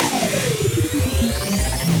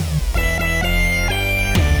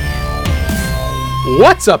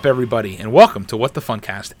What's up, everybody, and welcome to What the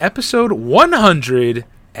Funcast, episode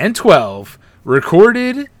 112,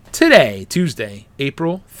 recorded today, Tuesday,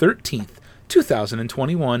 April 13th,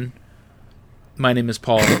 2021. My name is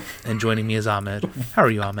Paul, and joining me is Ahmed. How are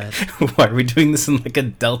you, Ahmed? Why are we doing this in like a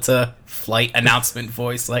Delta flight announcement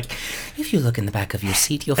voice? Like, if you look in the back of your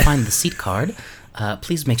seat, you'll find the seat card.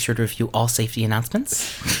 Please make sure to review all safety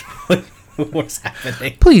announcements. What's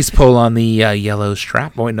happening? Please pull on the yellow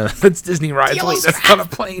strap. Oh, wait, no, that's Disney rides. Yellow Wait, that's strap. not a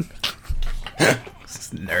plane.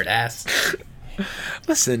 Nerd ass.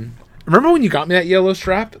 Listen, remember when you got me that yellow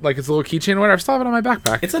strap? Like, it's a little keychain or whatever? I still have it on my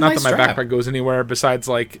backpack. It's a not nice that my strap. backpack goes anywhere besides,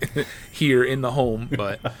 like, here in the home,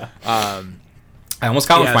 but... I almost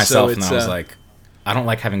got with myself, so and I was like, I don't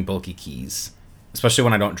like having bulky keys, especially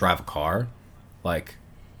when I don't drive a car. Like,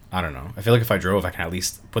 I don't know. I feel like if I drove, I can at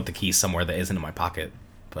least put the keys somewhere that isn't in my pocket.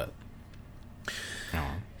 But I don't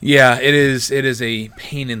know. Yeah, it is a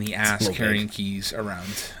pain in the ass little carrying big. keys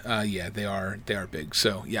around. Yeah, they are big.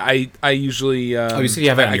 So yeah, I usually You said you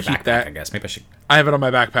have it on your keep backpack. that. I guess maybe I should. I have it on my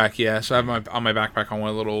backpack. Yeah, so I have on my backpack on one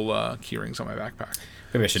of the little key rings on my backpack.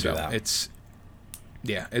 Maybe I should So do that. it's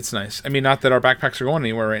nice. I mean, not that our backpacks are going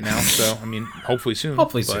anywhere right now. So I mean, hopefully soon.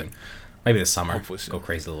 Hopefully but soon. Maybe this summer. Hopefully soon. Go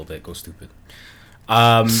crazy a little bit. Go stupid.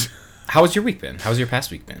 How has your week been? How's your past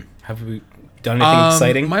week been? Have we done anything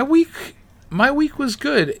exciting? My week was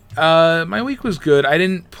good. My week was good. I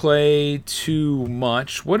didn't play too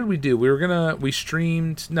much. What did we do? We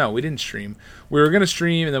streamed. No, we didn't stream. We were gonna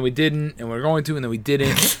stream and then we didn't, and we were going to and then we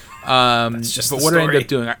didn't. That's just but the what did I end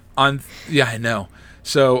story. up doing? I know.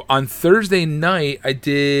 So on Thursday night, I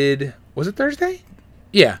did. Was it Thursday?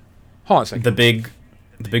 Yeah. Hold on a second. The big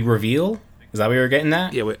reveal? Is that what you were getting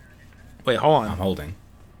at? Yeah. Wait. Hold I'm on. holding.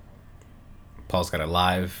 Paul's got a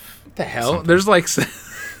live. What the hell? something.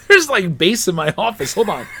 There's like bass in my office. Hold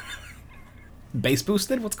on. Bass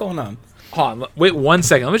boosted? What's going on? Hold on. Wait 1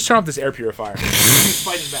 second. Let me just turn off this air purifier. He's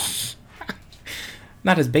fighting back.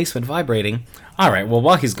 Not his bass went vibrating. All right. Well,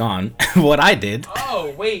 while he's gone, what I did.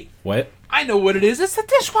 Oh wait. What? I know what it is. It's the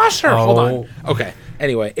dishwasher. Oh. Hold on. Okay.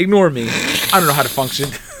 Anyway, ignore me. I don't know how to function.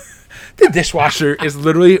 The dishwasher is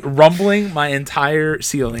literally rumbling my entire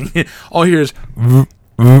ceiling. All I hear is... I'm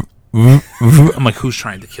like, who's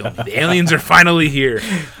trying to kill me? The aliens are finally here.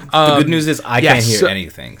 The good news is I yeah, can't hear so-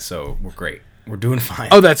 anything, so we're great. We're doing fine.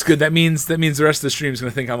 Oh, that's good. That means the rest of the stream is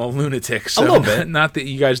going to think I'm a lunatic. So, A little bit. Not that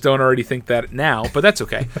you guys don't already think that now, but that's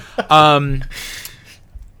okay.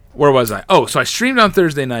 Where was I? Oh, so I streamed on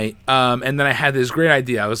Thursday night, and then I had this great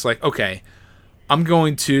idea. I was like, okay, I'm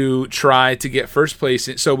going to try to get first place.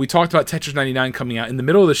 So we talked about Tetris 99 coming out. In the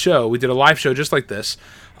middle of the show, we did a live show just like this,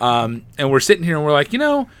 and we're sitting here and we're like,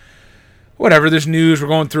 whatever, there's news, we're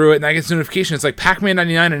going through it, and I get this notification. It's like Pac-Man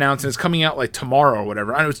 99 announced, and it's coming out like tomorrow or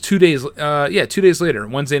whatever. I know it's 2 days, 2 days later,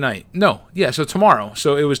 Wednesday night. No, yeah, so tomorrow.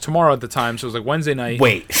 So it was tomorrow at the time, so it was like Wednesday night.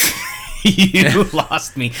 Wait. You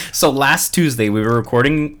lost me. So last Tuesday, we were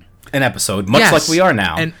recording an episode, much Yes. like we are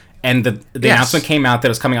now. And the Yes. announcement came out that it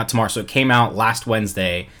was coming out tomorrow. So it came out last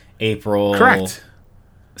Wednesday, April... Correct.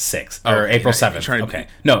 6th Oh, or April yeah, 7th. okay.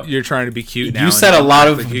 No, You're trying to be cute now. you said a lot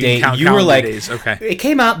of you days. count You were calendar like, days. Okay. it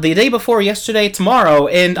came out the day before yesterday, tomorrow,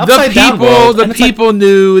 and The upside down people, world. the and it's like, people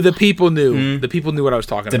knew. The people knew. The people knew what I was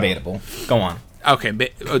talking debatable. Go on. about. Okay,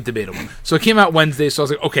 debatable. So it came out Wednesday, so I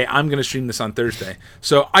was like, okay, I'm going to stream this on Thursday.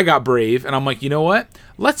 So I got brave, and I'm like, you know what?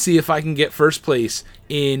 Let's see if I can get first place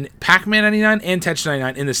in Pac-Man 99 and Tetris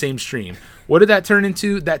 99 in the same stream. What did that turn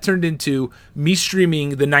into? That turned into me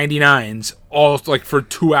streaming the 99s all like for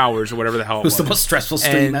 2 hours or whatever the hell it It was the most stressful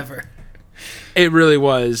stream ever. It really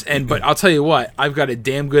was, but I'll tell you what, I've got a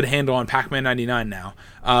damn good handle on Pac-Man 99 now,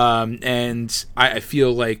 and I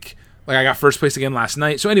feel like I got first place again last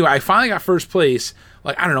night. So anyway, I finally got first place,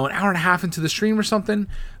 like, I don't know, an hour and a half into the stream or something,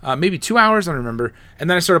 maybe 2 hours, I don't remember, and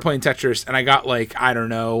then I started playing Tetris, and I got, like, I don't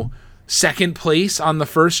know, second place on the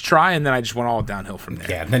first try, and then I just went all downhill from there.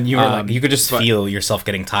 Yeah, and then you were like, you could just feel yourself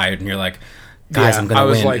getting tired, and you're like, guys, Yeah, I'm gonna I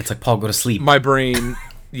was win. like- It's like, Paul, go to sleep. My brain...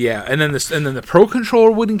 Yeah, and then the Pro Controller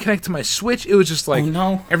wouldn't connect to my Switch. It was just like, Oh,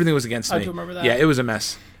 no. everything was against me. I do remember that. Yeah, it was a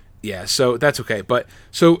mess. Yeah, so that's okay. But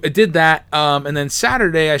so I did that, and then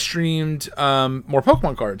Saturday I streamed more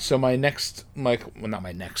Pokemon cards. So my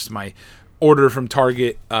order from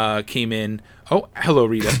Target came in. Oh, hello,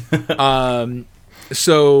 Rita.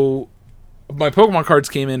 So my Pokemon cards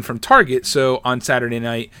came in from Target. So on Saturday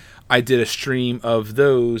night I did a stream of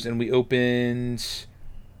those, and we opened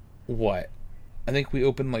what? I think we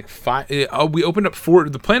opened like 5. We opened up 4.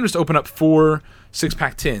 The plan was to open up 4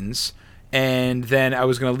 6-pack tins, and then I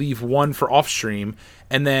was going to leave 1 for off stream.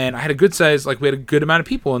 And then I had a good size, like we had a good amount of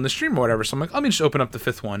people in the stream or whatever. So I'm like, let me just open up the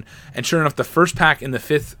 5th one. And sure enough, the first pack in the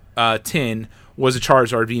 5th tin was a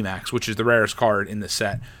Charizard VMAX, which is the rarest card in the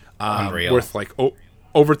set. Unreal. Worth like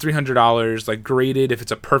over $300, like graded. If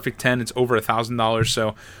it's a perfect 10, it's over $1,000.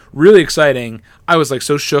 So really exciting. I was like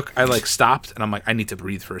so shook. I like stopped and I'm like, I need to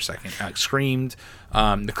breathe for a second. I like screamed.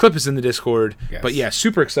 The clip is in the Discord, but yeah,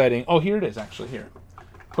 super exciting. Oh, here it is actually. Here,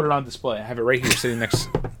 put it on display. I have it right here, sitting next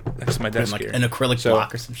to my desk like here. An acrylic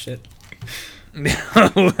block or some shit.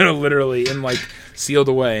 Literally, and like sealed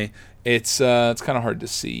away. It's kind of hard to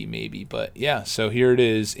see maybe, but yeah. So here it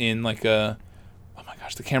is in like a. Oh my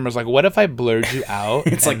gosh, the camera's like, what if I blurred you out?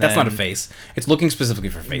 It's like that's not a face. It's looking specifically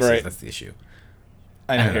for faces. Right. That's the issue.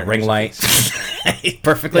 I know. Ring light,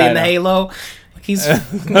 perfectly in the halo. Like he's a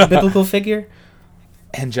biblical figure.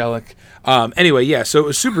 Angelic. Anyway, yeah. So it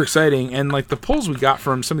was super exciting, and like the pulls we got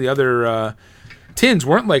from some of the other tins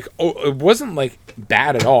weren't like. It wasn't like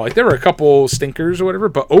bad at all. Like there were a couple stinkers or whatever,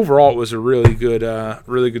 but overall it was a really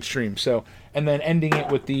good stream. So, and then ending it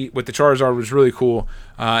with the Charizard was really cool.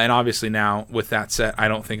 And obviously now with that set, I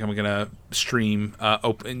don't think I'm gonna stream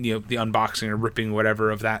open the unboxing or ripping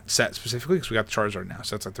whatever of that set specifically because we got the Charizard now,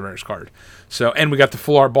 so that's like the rarest card. So, and we got the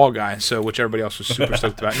full art ball guy, so which everybody else was super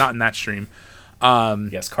stoked about. Not in that stream.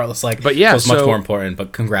 Yes, Carlos but yeah, was much more important.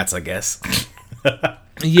 But congrats, I guess.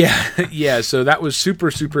 Yeah. So that was super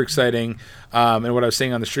exciting. And what I was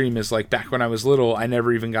saying on the stream is like back when I was little, I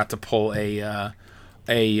never even got to pull a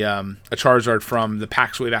Charizard from the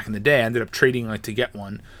packs way back in the day. I ended up trading like to get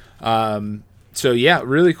one. So yeah,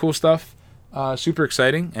 really cool stuff. Super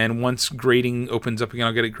exciting. And once grading opens up again,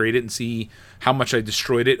 I'll get it graded and see how much I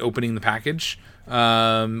destroyed it opening the package.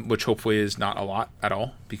 Which hopefully is not a lot at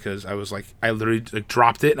all because I literally like,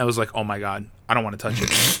 dropped it and I was like, oh my god, I don't want to touch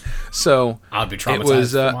it. So I'd be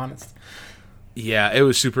traumatized. If I'm honest. Yeah, it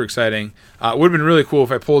was super exciting. It would have been really cool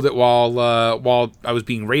if I pulled it while I was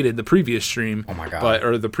being rated the previous stream. Oh my god!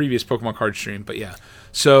 Or the previous Pokemon card stream. But yeah,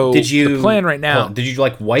 so the plan right now. Did you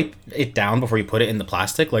like wipe it down before you put it in the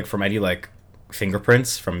plastic, like from any like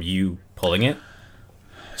fingerprints from you pulling it?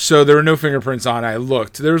 So there were no fingerprints on it. I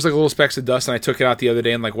looked. There was like little specks of dust, and I took it out the other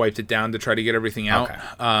day and like wiped it down to try to get everything out. Okay.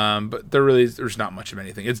 But there's not much of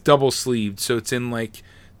anything. It's double sleeved, so it's in like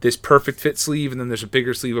this perfect fit sleeve, and then there's a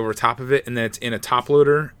bigger sleeve over top of it, and then it's in a top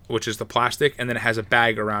loader, which is the plastic, and then it has a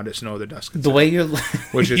bag around it so no other dust gets The way you're,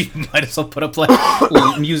 which is you might as well put up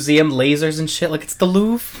like museum lasers and shit, like it's the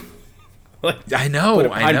Louvre. Like, I know.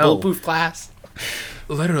 Bulletproof glass.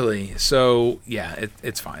 Literally. So yeah,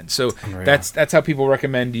 it's fine. So Unreal. that's how people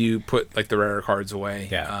recommend you put like the rarer cards away,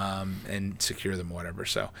 Yeah. and secure them or whatever.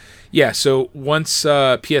 So yeah. So once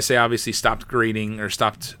PSA obviously stopped grading or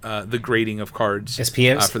stopped the grading of cards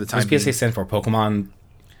for the time does PSA stand for Pokemon?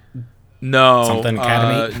 No. Something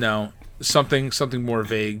Academy? No. Something more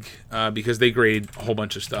vague because they grade a whole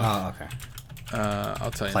bunch of stuff. Oh, okay.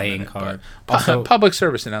 I'll tell you. Playing card. Also, public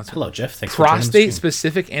service announcement. Hello, Jeff. Thanks Prostate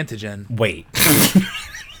specific antigen. Wait.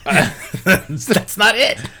 That's not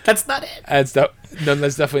it. That's not it. That's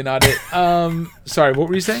definitely not it. Sorry, what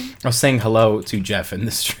were you saying? I was saying hello to Jeff in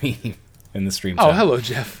the stream. Oh, hello,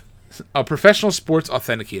 Jeff. A professional sports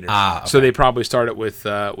authenticator. Okay. So they probably started with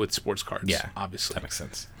sports cards. Yeah, obviously that makes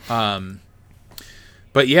sense.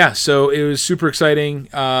 But yeah, so it was super exciting.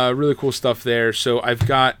 Really cool stuff there. So I've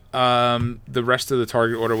got the rest of the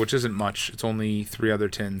Target order, which isn't much. It's only 3 other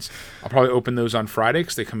tins. I'll probably open those on Friday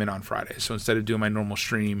because they come in on Friday. So instead of doing my normal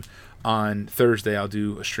stream on Thursday, I'll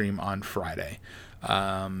do a stream on Friday.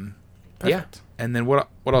 Yeah. And then what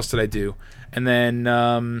else did I do? And then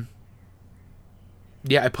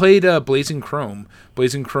I played Blazing Chrome.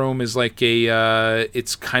 Blazing Chrome is like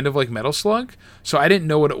it's kind of like Metal Slug. So I didn't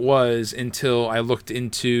know what it was until I looked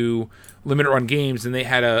into Limited Run Games, and they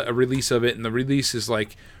had a release of it, and the release is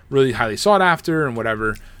like really highly sought after and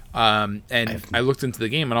whatever. And I looked into the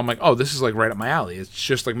game, and I'm like, oh, this is like right up my alley. It's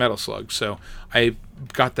just like Metal Slug. So I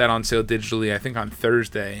got that on sale digitally, I think on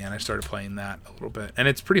Thursday, and I started playing that a little bit. And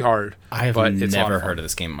it's pretty hard. I have never heard of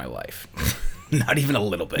this game in my life. Not even a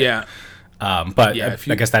little bit. Yeah. But yeah,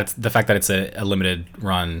 I guess that's the fact that it's a limited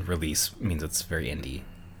run release means it's very indie,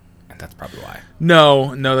 and that's probably why.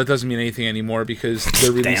 No, that doesn't mean anything anymore because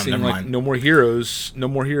they're releasing mind. No More Heroes. No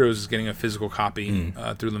More Heroes is getting a physical copy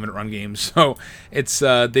through Limited Run Games, so it's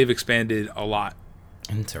they've expanded a lot.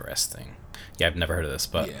 Interesting. Yeah, I've never heard of this,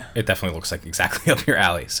 but it definitely looks like exactly up your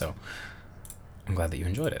alley. So I'm glad that you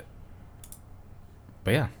enjoyed it.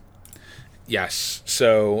 But yeah. Yes.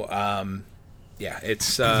 So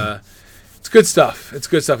it's. It's good stuff.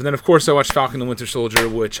 And then, of course, I watched Falcon and Winter Soldier,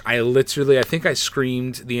 which I think I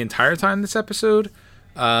screamed the entire time this episode.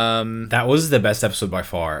 That was the best episode by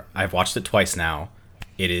far. I've watched it twice now.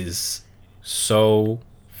 It is so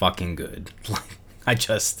fucking good. Like,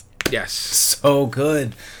 Yes. So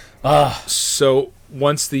good. So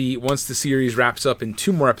once the series wraps up in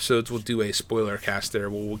 2 more episodes, we'll do a spoiler cast there.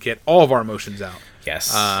 We'll get all of our emotions out.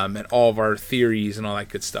 Yes. And all of our theories and all that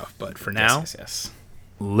good stuff. But for now, yes.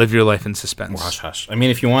 Live your life in suspense. Hush, hush. I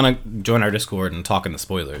mean, if you want to join our Discord and talk in the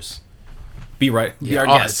spoilers, be our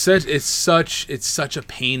guest. It's such a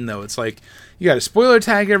pain though. It's like you got to spoiler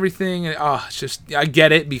tag everything, and it's just, I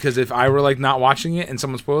get it, because if I were like not watching it and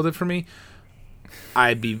someone spoiled it for me,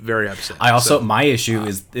 I'd be very upset. I also my issue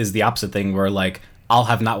is the opposite thing, where like I'll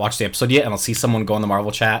have not watched the episode yet, and I'll see someone go in the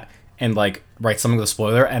Marvel chat and like write something with a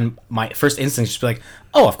spoiler, and my first instinct is just be like,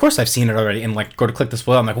 oh, of course I've seen it already, and like go to click the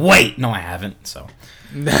spoiler. I'm like, wait, no, I haven't. So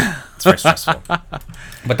it's very stressful.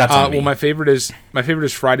 But that's on me. Well, my favorite is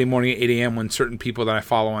Friday morning at 8 a.m. when certain people that I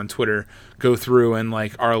follow on Twitter go through and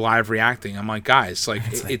like are live reacting. I'm like, guys, like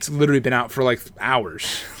it's literally been out for like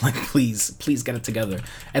hours. Like, please get it together.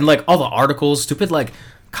 And like all the articles, stupid like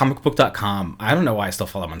comicbook.com. I don't know why I still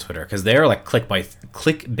follow them on Twitter, because they're like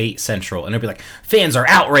clickbait central, and it'll be like, fans are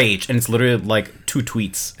outraged, and it's literally like 2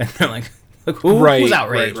 tweets, and they're like who's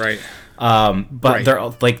outraged? Right. But they're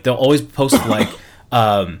like, they'll always post like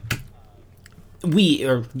as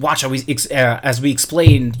we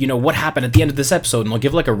explain, you know, what happened at the end of this episode, and they'll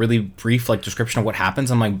give like a really brief like description of what happens.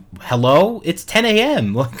 I'm like, hello, it's 10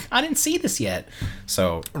 a.m. Like, I didn't see this yet.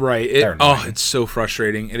 So it's so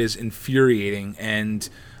frustrating. It is infuriating. And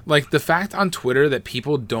like the fact on Twitter that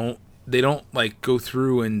people don't like go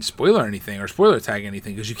through and spoiler anything or spoiler tag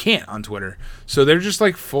anything, because you can't on Twitter. So they're just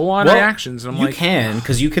like full on reactions. And I'm you can,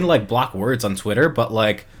 because you can like block words on Twitter, but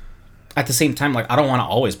like at the same time, like, I don't want to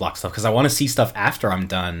always block stuff, because I want to see stuff after I'm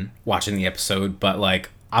done watching the episode, but like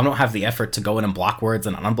I don't have the effort to go in and block words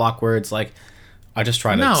and unblock words. Like, I just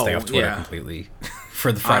try to stay off Twitter completely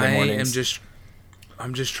for the Friday mornings.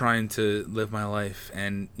 I'm just trying to live my life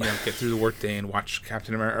and, you know, get through the workday and watch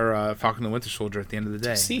Captain America or Falcon and the Winter Soldier at the end of the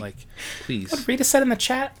day. See? Like, please. What Rita said in the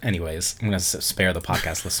chat. Anyways, I'm gonna spare the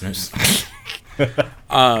podcast listeners.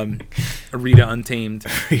 Rita Untamed.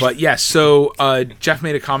 But yes, so Jeff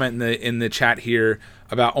made a comment in the chat here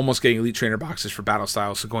about almost getting Elite Trainer boxes for Battle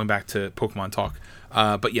Styles. So going back to Pokemon talk.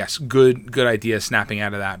 But yes, good idea snapping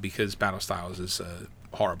out of that, because Battle Styles is a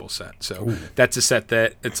horrible set. So that's a set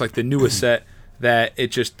that it's like the newest set that it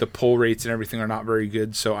just, the pull rates and everything are not very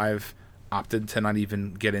good. So I've opted to not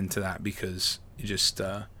even get into that, because you just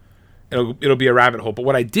it'll be a rabbit hole. But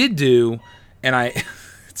what I did do, and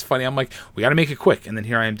it's funny, I'm like, we got to make it quick, and then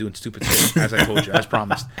here I am doing stupid shit, as I told you, as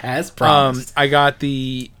promised. As promised. I got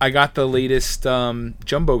the latest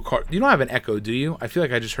jumbo card. You don't have an Echo, do you? I feel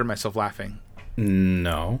like I just heard myself laughing.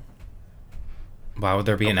 No. Why would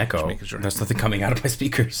there be an echo? Sure. There's nothing coming out of my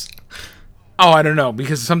speakers. Oh, I don't know,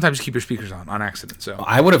 because sometimes you keep your speakers on accident. So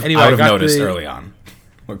I would have noticed early on.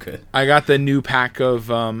 We're good. I got the new pack of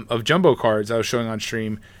jumbo cards I was showing on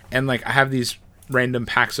stream, and like I have these random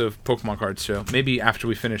packs of Pokemon cards. So maybe after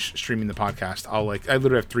we finish streaming the podcast, I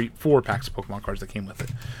literally have 4 packs of Pokemon cards that came with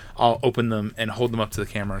it. I'll open them and hold them up to the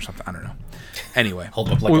camera or something. I don't know. Anyway,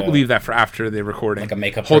 we'll leave that for after the recording. Like a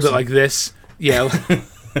makeup. Hold it like this. Yeah,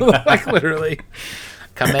 like literally.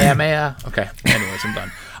 Kamehameha. Okay. Anyways, I'm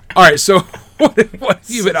done. All right. So what have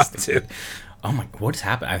you been up to? Oh my! What's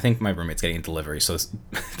happened? I think my roommate's getting a delivery. So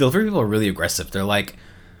delivery people are really aggressive. They're like,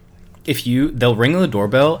 they'll ring the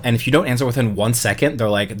doorbell, and if you don't answer within 1 second, they're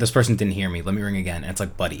like, this person didn't hear me. Let me ring again. And it's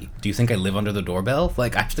like, buddy, do you think I live under the doorbell?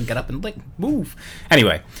 Like, I have to get up and like move.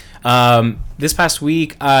 Anyway, this past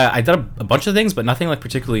week, I did a bunch of things, but nothing like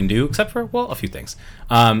particularly new, except for, well, a few things.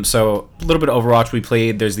 So a little bit of Overwatch we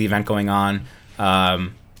played. There's the event going on.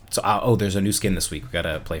 There's a new skin this week. We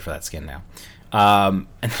gotta play for that skin now.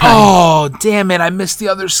 Damn it! I missed the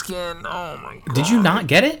other skin. Oh my god! Did you not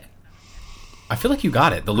get it? I feel like you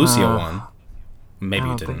got it, the Lucio one. Maybe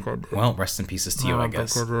you didn't. Well, rest in pieces to you, I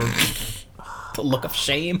guess. The look of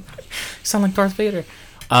shame. You sound like Darth Vader.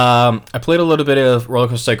 I played a little bit of Roller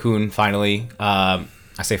Coaster Tycoon finally. I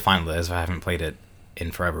say finally as I haven't played it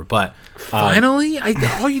in forever, but finally,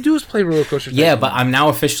 all you do is play Roller Coaster Tycoon. Yeah, but I'm now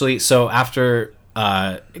officially, so after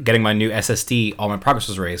getting my new SSD, all my progress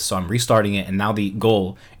was raised, so I'm restarting it, and now the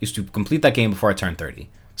goal is to complete that game before I turn 30.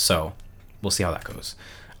 So we'll see how that goes.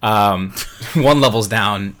 1 level's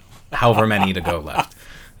down, however many to go left,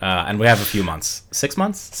 and we have a few months. 6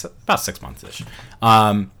 months? About 6 months ish.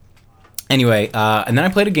 Anyway, and then I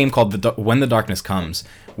played a game called When the Darkness Comes,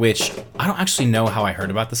 which I don't actually know how I heard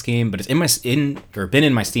about this game, but it's been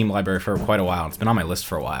in my Steam library for quite a while. It's been on my list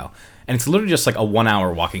for a while, and it's literally just like a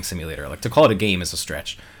 1-hour walking simulator. Like, to call it a game is a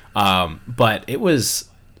stretch, but it was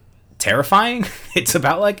terrifying. It's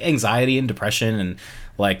about like anxiety and depression and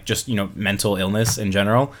like just, you know, mental illness in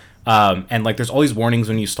general. And like there's all these warnings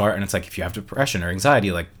when you start, and it's like, if you have depression or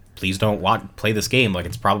anxiety, like please don't play this game. Like,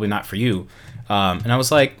 it's probably not for you. And I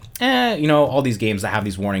was like, all these games that have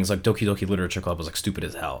these warnings, like Doki Doki Literature Club was like stupid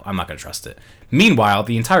as hell. I'm not gonna trust it. Meanwhile,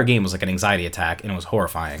 the entire game was like an anxiety attack, and it was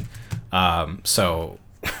horrifying.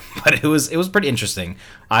 But it was pretty interesting.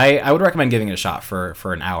 I would recommend giving it a shot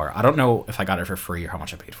for an hour. I don't know if I got it for free or how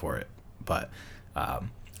much I paid for it, but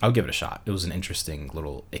I'll give it a shot. It was an interesting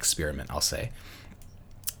little experiment, I'll say.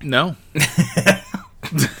 No.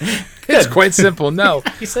 It's quite simple. No.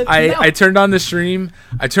 I turned on the stream.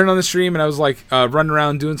 And I was like running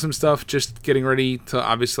around doing some stuff, just getting ready to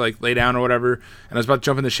obviously like lay down or whatever. And I was about to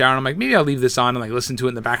jump in the shower, and I'm like, maybe I'll leave this on and like listen to it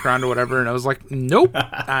in the background or whatever. And I was like, nope,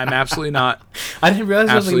 I'm absolutely not. I didn't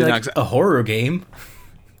realize it was like a horror game.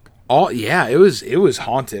 It was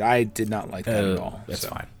haunted. I did not like that at all. That's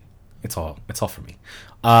fine. It's all for me.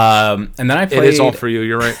 And then I played. It is all for you.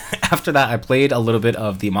 You're right. After that, I played a little bit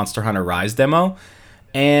of the Monster Hunter Rise demo,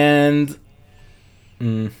 and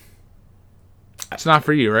it's not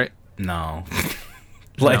for you, right? No.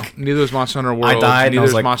 Like neither was Monster Hunter World. I died. Neither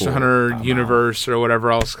was was Monster cool. Hunter Universe or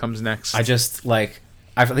whatever else comes next. I just like.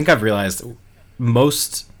 I think I've realized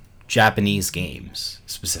most Japanese games,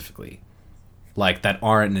 specifically, like that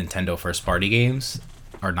aren't Nintendo first party games,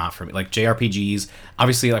 are not for me. Like JRPGs,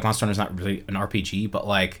 obviously, like Monster Hunter is not really an RPG, but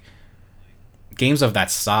like games of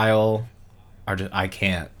that style are just I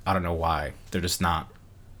don't know why. They're just not.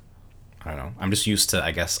 I don't know. I'm just used to,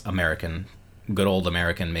 I guess, good old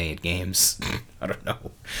American made games. I don't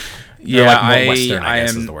know. Yeah, like Western, I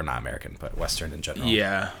guess is the word, not American, but Western in general.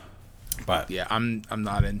 Yeah. But yeah, I'm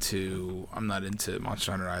not into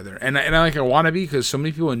Monster Hunter either, and I want to be, because so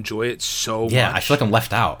many people enjoy it so much. Yeah, I feel like I'm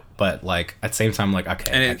left out, but like at the same time, like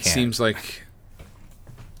okay, and it seems like.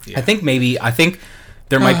 Yeah. I think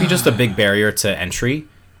there might be just a big barrier to entry,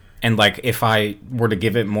 and like if I were to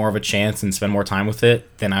give it more of a chance and spend more time with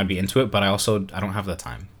it, then I'd be into it. But I don't have the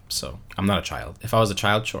time, so I'm not a child. If I was a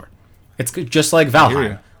child, sure, it's good, just like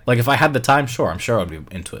Valheim. Like if I had the time, sure, I'm sure I'd be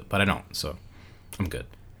into it, but I don't, so I'm good.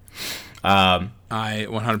 I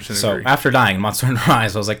 100% agree. So after dying in Monster Hunter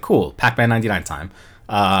Rise, I was like, cool, Pac-Man 99 time.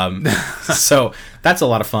 So that's a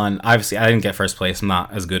lot of fun. Obviously, I didn't get first place. I'm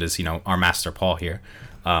not as good as, our master Paul here.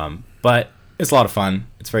 But it's a lot of fun.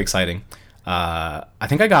 It's very exciting. I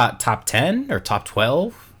think I got top 10 or top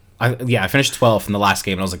 12. I finished 12th in the last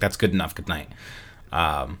game, and I was like, that's good enough. Good night.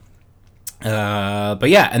 But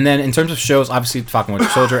yeah, and then in terms of shows, obviously Falcon Winter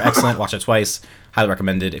Soldier, excellent. Watch it twice. Highly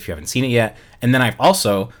recommended if you haven't seen it yet. And then I've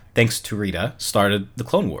also, thanks to Rita, started the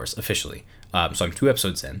Clone Wars officially. So I'm 2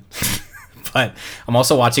 episodes in. But I'm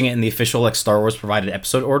also watching it in the official like Star Wars provided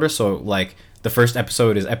episode order. So like the first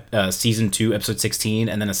episode is season 2, episode 16,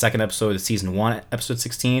 and then the second episode is season 1, episode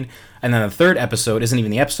 16, and then the third episode isn't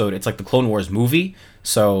even the episode; it's like the Clone Wars movie.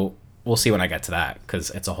 So we'll see when I get to that, because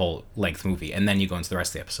it's a whole length movie, and then you go into the rest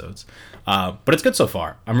of the episodes. But it's good so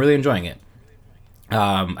far. I'm really enjoying it.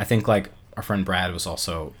 I think like our friend Brad was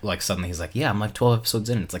also like suddenly he's like, yeah, I'm like 12 episodes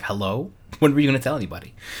in. It's like, hello, when were you gonna tell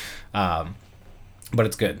anybody? But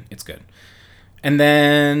it's good. It's good. And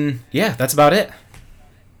then yeah, that's about it.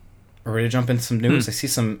 We're ready to jump into some news. I see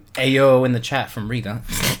some AO in the chat from Riga.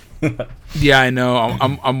 Yeah, I know.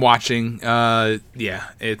 I'm watching.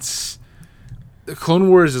 It's Clone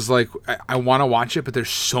Wars is like I want to watch it, but there's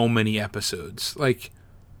so many episodes. Like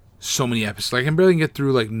so many episodes. Like I can barely get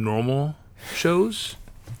through like normal shows.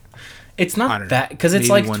 It's not that, because it's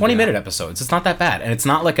like 20-minute episodes. It's not that bad, and it's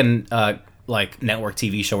not like an like network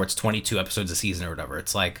TV show where it's 22 episodes a season or whatever.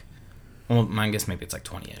 It's like, well, I guess maybe it's like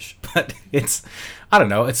 20-ish, but it's, I don't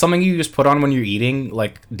know. It's something you just put on when you're eating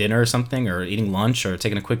like dinner or something, or eating lunch, or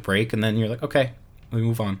taking a quick break, and then you're like, okay, let me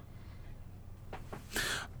move on.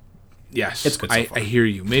 Yes, it's good so far. I hear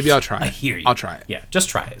you. Maybe I'll try it. I hear you. I'll try it. Yeah, just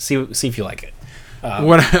try it. See if you like it.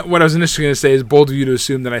 What I was initially going to say is bold of you to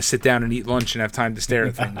assume that I sit down and eat lunch and have time to stare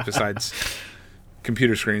at things besides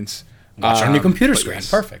computer screens. Watch on your computer screen.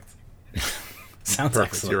 Yes. Perfect. Sounds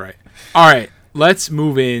perfect. Excellent. You're right. All right, let's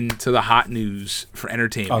move into the hot news for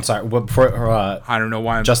entertainment. Oh, I'm sorry. Before, I don't know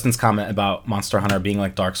why. Justin's comment about Monster Hunter being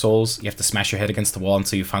like Dark Souls, you have to smash your head against the wall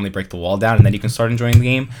until you finally break the wall down, and then you can start enjoying the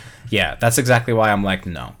game. Yeah, that's exactly why I'm like,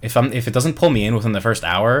 no. If it doesn't pull me in within the first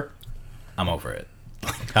hour, I'm over it.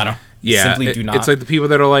 I don't. Yeah, simply do not. It's like the people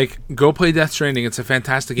that are like, go play Death Stranding. It's a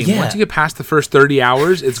fantastic game. Yeah. Once you get past the first 30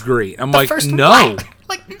 hours, it's great. I'm like, no. What?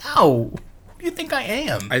 Like, no. Who do you think I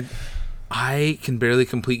am? I can barely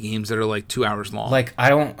complete games that are like 2 hours long. Like, I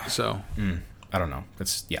don't. So. I don't know.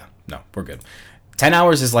 No, we're good. 10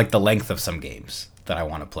 hours is like the length of some games that I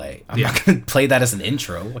want to play. I'm not going to play that as an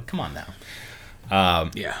intro. Like, come on now.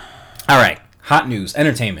 Yeah. All right. Hot news.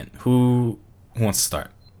 Entertainment. Who wants to start?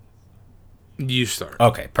 You start.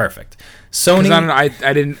 Okay, perfect. Sony.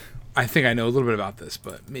 I didn't. I think I know a little bit about this,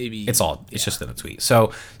 but maybe It's just in a tweet.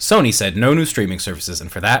 So Sony said no new streaming services, and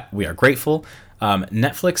for that we are grateful.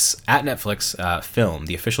 Netflix Film,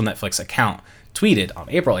 the official Netflix account, tweeted on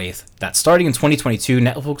April 8th that starting in 2022,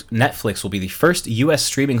 Netflix will be the first U.S.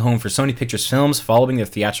 streaming home for Sony Pictures films following their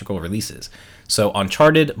theatrical releases. So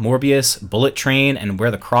Uncharted, Morbius, Bullet Train, and Where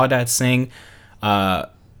the Crawdads Sing,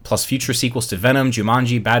 plus future sequels to Venom,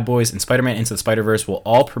 Jumanji, Bad Boys, and Spider-Man Into the Spider-Verse will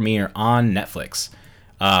all premiere on Netflix.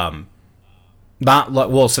 So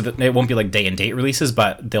that it won't be like day and date releases,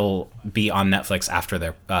 but they'll be on Netflix after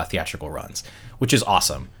their theatrical runs, which is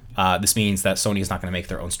awesome. This means that Sony is not going to make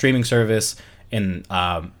their own streaming service, and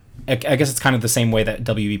I guess it's kind of the same way that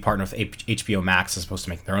WB partnered with HBO Max as opposed to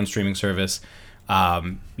make their own streaming service, as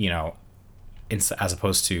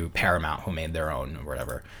opposed to Paramount, who made their own or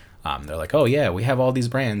whatever. They're like, oh yeah, we have all these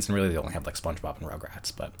brands, and really they only have like SpongeBob and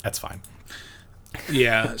Rugrats, but that's fine.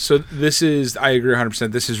 Yeah, so I agree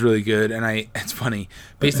 100%. This is really good, and it's funny.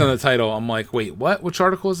 Based on the title, I'm like, wait, what? Which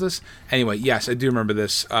article is this? Anyway, yes, I do remember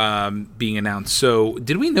this being announced. So,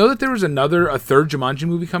 did we know that there was a third Jumanji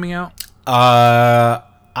movie coming out? I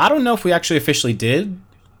don't know if we actually officially did.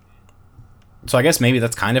 So I guess maybe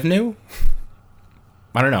that's kind of new.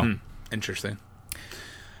 I don't know. Interesting.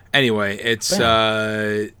 Anyway, it's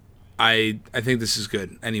I think this is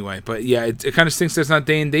good anyway, but yeah, it kind of stinks that it's not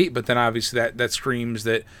day and date, but then obviously that screams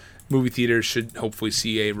that movie theaters should hopefully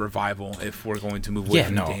see a revival if we're going to move away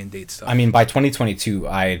from the day and date stuff. I mean, by 2022,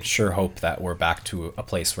 I sure hope that we're back to a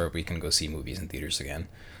place where we can go see movies in theaters again.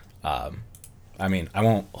 I mean, I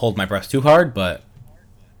won't hold my breath too hard, but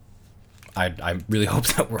I really hope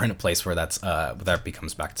that we're in a place where that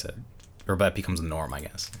becomes that becomes the norm, I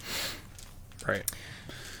guess. Right.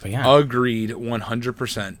 But yeah. Agreed,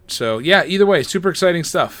 100%. So yeah, either way, super exciting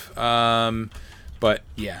stuff. But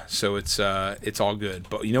yeah, so it's all good.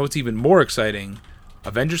 But you know what's even more exciting?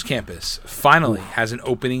 Avengers Campus finally has an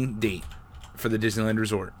opening date for the Disneyland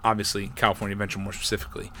Resort. Obviously, California Adventure more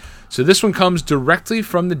specifically. So this one comes directly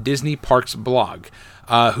from the Disney Parks blog,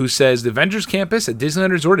 who says the Avengers Campus at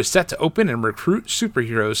Disneyland Resort is set to open and recruit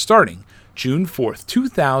superheroes starting June 4th,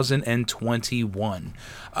 2021.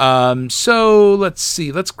 So let's see.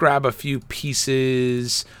 Let's grab a few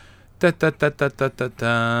pieces. I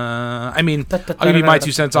mean, I'll give you my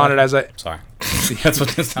 2 cents on it as I. Sorry, that's what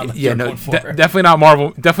this sounds like. Yeah, no, definitely not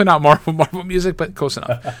Marvel. Definitely not Marvel music, but close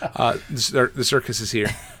enough. The circus is here.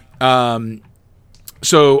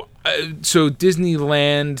 So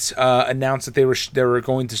Disneyland announced that they were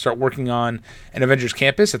going to start working on an Avengers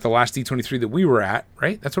Campus at the last D23 that we were at,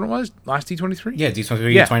 right? That's what it was? Last D23? Yeah,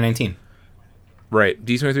 D23 2019. Right,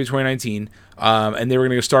 D23 2019. And they were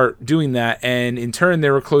going to start doing that, and in turn they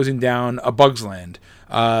were closing down a Bugs Land.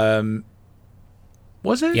 Was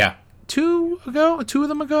it? Yeah. 2 of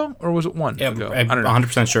them ago? Or was it one ago? I don't know.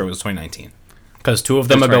 100% sure it was 2019. Because 2 of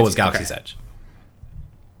them ago was Galaxy's Edge.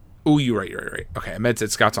 Oh, you're right. Okay, I meant to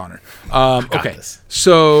say Scott's Honor. Okay,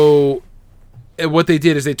 so what they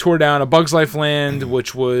did is they tore down a Bugs Life Land,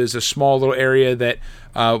 which was a small little area that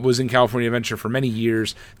was in California Adventure for many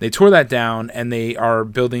years. They tore that down, and they are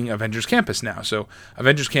building Avengers Campus now. So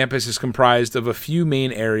Avengers Campus is comprised of a few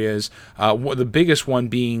main areas, the biggest one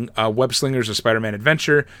being Web Slingers of Spider-Man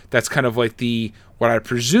Adventure. That's kind of like what I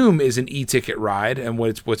presume is an e-ticket ride, and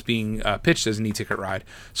what's being pitched as an e-ticket ride.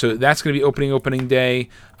 So that's going to be opening day,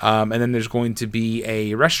 and then there's going to be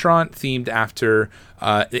a restaurant themed after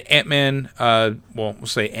the Ant-Man, we'll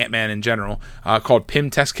say Ant-Man in general, called Pym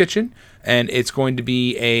Test Kitchen, and it's going to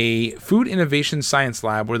be a food innovation science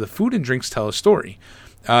lab where the food and drinks tell a story.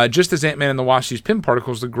 Just as Ant-Man and the Wasp use Pym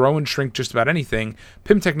particles to grow and shrink just about anything,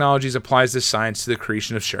 Pym Technologies applies this science to the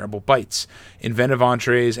creation of shareable bites, inventive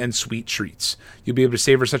entrees, and sweet treats. You'll be able to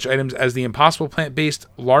savor such items as the Impossible plant-based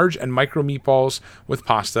large and micro meatballs with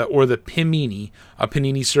pasta, or the Pimini, a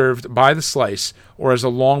panini served by the slice, or as a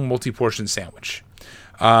long multi-portion sandwich.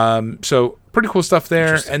 So pretty cool stuff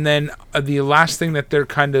there. And then the last thing that they're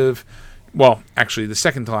the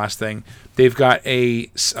second to last thing, they've got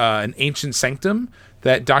an ancient sanctum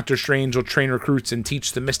that Doctor Strange will train recruits and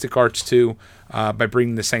teach the mystic arts to by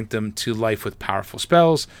bringing the sanctum to life with powerful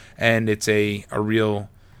spells, and it's a real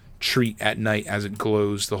treat at night as it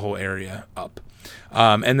glows the whole area up.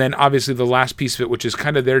 And then obviously the last piece of it, which is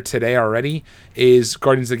kind of there today already, is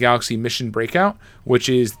Guardians of the Galaxy Mission Breakout, which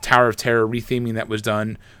is Tower of Terror retheming that was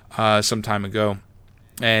done some time ago.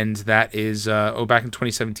 And that is, back in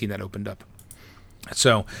 2017 that opened up.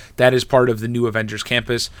 So that is part of the new Avengers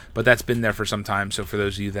Campus, but that's been there for some time. So for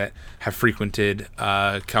those of you that have frequented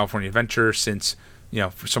California Adventure since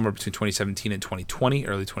for somewhere between 2017 and 2020,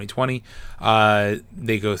 early 2020.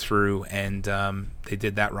 They go through and they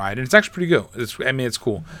did that ride, and it's actually pretty good. It's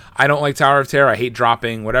cool. I don't like Tower of Terror. I hate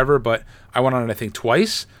dropping, whatever, but I went on it, I think,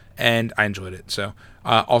 twice, and I enjoyed it. So,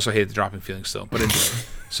 also hated the dropping feeling still, but enjoyed it.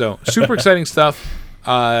 So, super exciting stuff.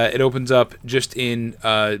 It opens up just in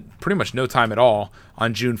pretty much no time at all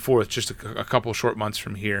on June 4th, just a couple short months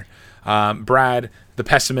from here. Brad, the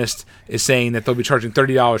pessimist, is saying that they'll be charging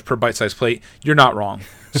 $30 per bite-sized plate. You're not wrong.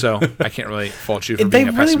 So I can't really fault you for being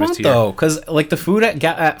a pessimist here. They really won't, though, because like the food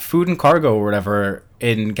at Food and Cargo or whatever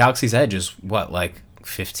in Galaxy's Edge is what, like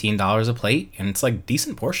 $15 a plate, and it's like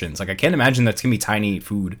decent portions. Like I can't imagine that's gonna be tiny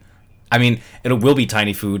food. I mean, it will be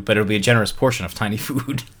tiny food, but it'll be a generous portion of tiny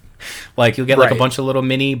food. Like you'll get like a bunch of little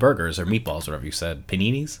mini burgers or meatballs, whatever you said,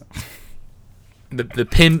 paninis. The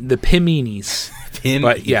piminis.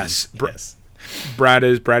 But yes, yes. Brad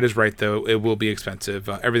is right though. It will be expensive.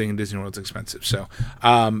 Everything in Disney World is expensive. So,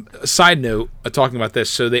 side note, talking about this.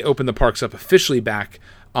 So they opened the parks up officially back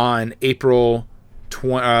on April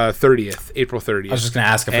 30th. April 30th. I was just going to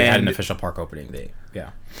ask if we had an official park opening date.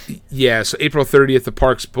 Yeah. Yeah. So April 30th, the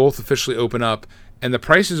parks both officially open up, and the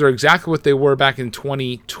prices are exactly what they were back in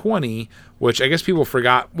 2020, which I guess people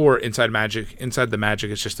forgot. Or Inside the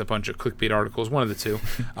Magic, it's just a bunch of clickbait articles, one of the two,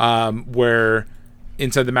 where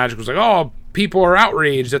Inside the Magic was like, oh, people are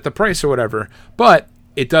outraged at the price or whatever. But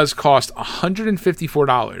it does cost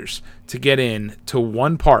 $154 to get in to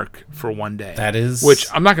one park for one day. That is, which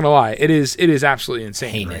I'm not going to lie, it is absolutely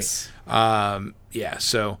insane. Heinous. Right? Yeah.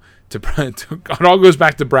 So it all goes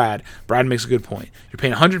back to Brad. Brad makes a good point. You're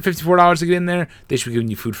paying $154 to get in there. They should be giving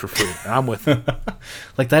you food for free. And I'm with them.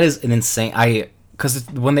 Like that is an insane. Because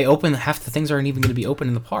when they open, half the things aren't even going to be open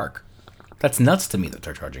in the park. That's nuts to me that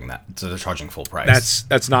they're charging that. So they're charging full price.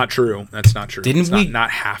 That's not true. That's not true. Didn't we? Not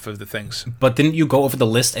half of the things. But didn't you go over the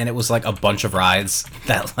list and it was like a bunch of rides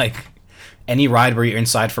that like any ride where you're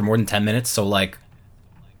inside for more than 10 minutes? So like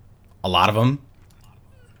a lot of them.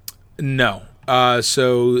 No.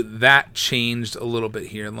 So that changed a little bit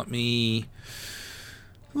here. Let me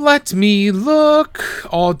look.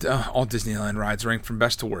 All Disneyland rides ranked from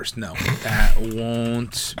best to worst. No, that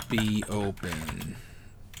won't be open.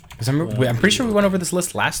 I'm pretty sure we went over this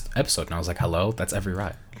list last episode, and I was like, hello, that's every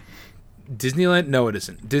ride. Disneyland? No, it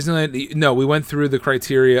isn't. Disneyland, no, we went through the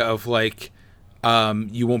criteria of, like,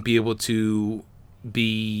 you won't be able to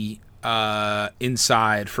be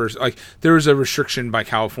inside first. Like, there was a restriction by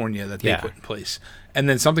California that they put in place. And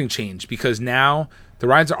then something changed, because now the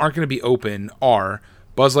rides that aren't going to be open are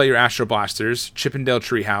Buzz Lightyear Astro Blasters, Chippendale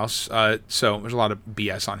Treehouse. So there's a lot of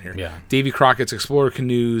BS on here. Yeah. Davy Crockett's Explorer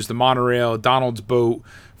Canoes, the Monorail, Donald's Boat,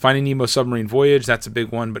 Finding Nemo Submarine Voyage. That's a big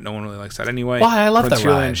one, but no one really likes that anyway. Why? I love that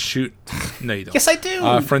ride. Shoot. No, you don't. Yes, I do.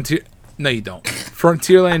 No, you don't.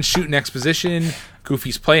 Frontierland Shoot and Exposition,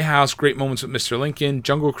 Goofy's Playhouse, Great Moments with Mr. Lincoln,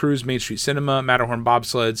 Jungle Cruise, Main Street Cinema, Matterhorn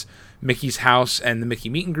Bobsleds, Mickey's House and the Mickey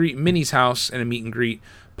Meet and Greet, Minnie's House and a Meet and Greet,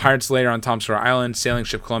 Pirate's Lair on Tom Sawyer Island, Sailing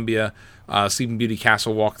Ship Columbia, Sleeping Beauty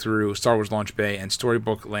Castle Walkthrough, Star Wars Launch Bay, and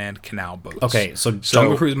Storybook Land Canal Boats. Okay, so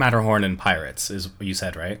Jungle Cruise, Matterhorn, and Pirates is what you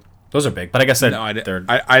said, right? Those are big, but I guess no, I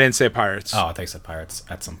didn't say Pirates. Oh, I thought you said Pirates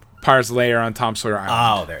at some. Pirate's Lair on Tom Sawyer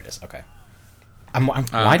Island. Oh, there it is. Okay.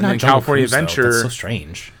 Why not California Adventure? That's so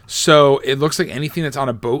strange. So it looks like anything that's on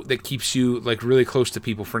a boat that keeps you like really close to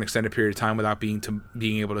people for an extended period of time without being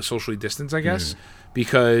able to socially distance, I guess,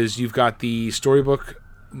 because you've got the Storybook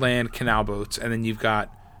Land Canal boats, and then you've got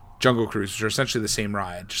Jungle Cruise, which are essentially the same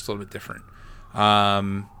ride, just a little bit different.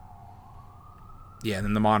 And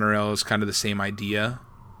then the monorail is kind of the same idea.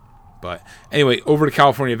 But anyway, over to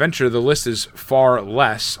California Adventure, the list is far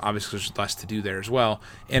less. Obviously, there's less to do there as well.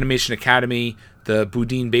 Animation Academy, the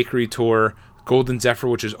Boudin Bakery Tour, Golden Zephyr,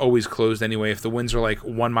 which is always closed anyway. If the winds are like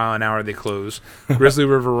 1 mile an hour, they close. Grizzly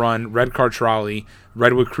River Run, Red Car Trolley,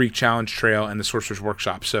 Redwood Creek Challenge Trail, and the Sorcerer's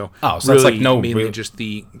Workshop. So really, that's like mainly just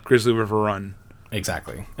the Grizzly River Run.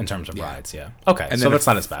 Exactly, in terms of rides, yeah. Okay, and so then that's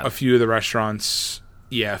not as bad. A few of the restaurants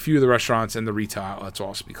and the retail outlets will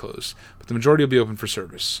also be closed. But the majority will be open for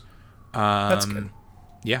service. That's good.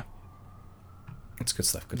 Yeah. That's good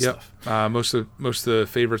stuff. Good stuff. Most of the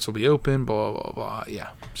favorites will be open. Blah blah blah. Yeah.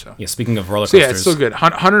 So. Yeah. Speaking of roller coasters, yeah, it's still good.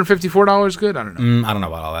 $154 good. I don't know. I don't know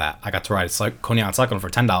about all that. I got to ride Coney Island Cyclone for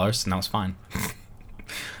 $10, and that was fine.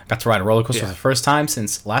 Got to ride a roller coaster for the first time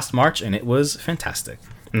since last March, and it was fantastic.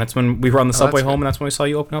 And that's when we were on the subway home, and that's when we saw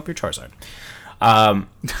you open up your Charizard. All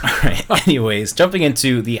right. Anyways, jumping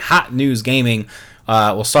into the hot news gaming.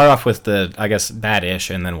 We'll start off with the, I guess, bad-ish,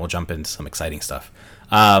 and then we'll jump into some exciting stuff.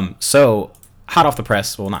 So, hot off the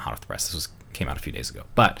press. Well, not hot off the press. This came out a few days ago.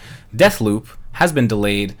 But Deathloop has been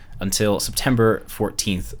delayed until September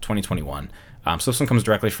 14th, 2021. So this one comes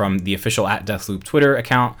directly from the official @Deathloop Twitter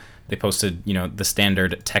account. They posted, the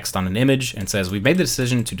standard text on an image and says, "We've made the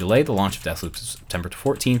decision to delay the launch of Deathloop to September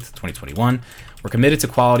 14th, 2021. We're committed to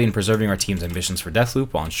quality and preserving our team's ambitions for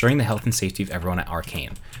Deathloop while ensuring the health and safety of everyone at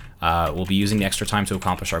Arcane. We'll be using the extra time to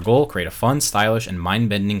accomplish our goal, create a fun, stylish, and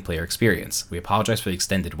mind-bending player experience. We apologize for the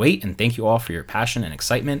extended wait and thank you all for your passion and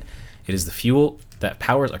excitement. It is the fuel that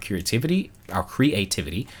powers our creativity,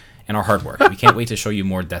 and our hard work. We can't wait to show you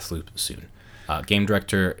more Deathloop soon." Game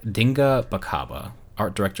director Dinga Bakaba,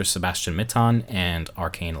 art director Sebastian Mitton, and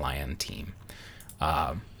Arcane Lion team.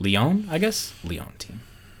 Leon team.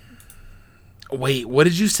 Wait, what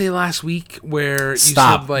did you say last week where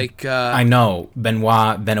Stop. you said I know.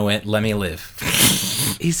 Benoit, let me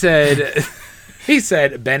live. he said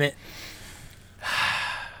Bennett.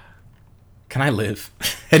 Can I live?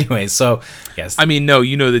 Anyway, so yes. I mean, no,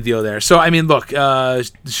 you know the deal there. So I mean, look,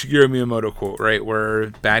 Shigeru Miyamoto quote, right? Where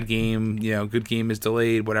bad game, good game is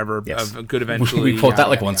delayed, whatever. Yes. Good eventually. We quote that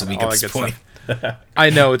like once a week all at that this good point. stuff. I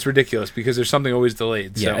know, it's ridiculous because there's something always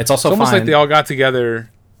delayed. Yeah, So it's also almost fine. like they all got together.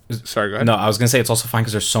 Sorry, go ahead. No, I was gonna say it's also fine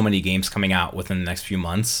because there's so many games coming out within the next few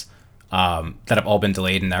months that have all been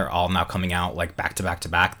delayed, and they're all now coming out like back to back to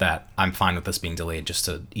back. That I'm fine with this being delayed just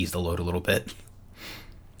to ease the load a little bit.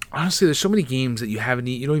 Honestly, there's so many games that you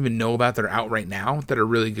don't even know about that are out right now that are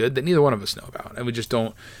really good that neither one of us know about, and we just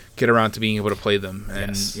don't get around to being able to play them,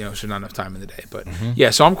 and Yes. there's not enough time in the day. But yeah,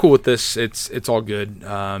 so I'm cool with this. It's all good.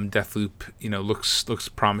 Deathloop, looks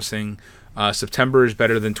promising. September is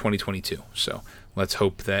better than 2022, so let's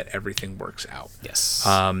hope that everything works out. Yes.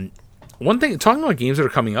 One thing, talking about games that are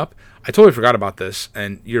coming up, I totally forgot about this,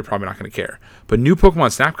 and you're probably not going to care. But new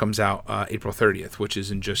Pokemon Snap comes out April 30th, which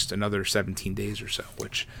is in just another 17 days or so,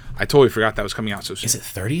 which I totally forgot that was coming out so soon. Is it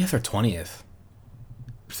 30th or 20th?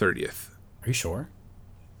 30th. Are you sure?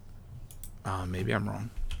 Maybe I'm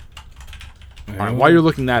wrong. All right, while you're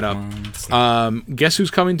looking that up, guess who's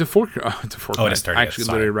coming to Fortnite? Oh, it is 30th. I actually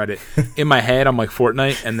Sorry. literally read it. In my head, I'm like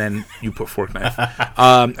Fortnite, and then you put Forknife.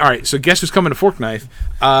 All right, so guess who's coming to Forknife?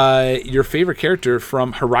 Your favorite character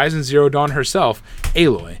from Horizon Zero Dawn herself,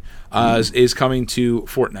 Aloy, is coming to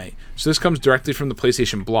Fortnite. So this comes directly from the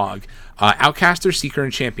PlayStation blog. Outcaster, Seeker,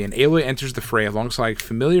 and Champion, Aloy enters the fray alongside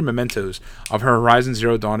familiar mementos of her Horizon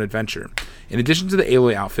Zero Dawn adventure. In addition to the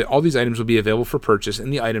Aloy outfit, all these items will be available for purchase in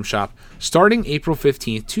the item shop starting April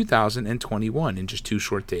 15th, 2021, in just 2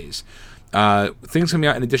 short days. Things coming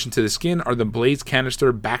out in addition to the skin are the Blaze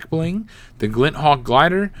Canister Back Bling, the Glint Hawk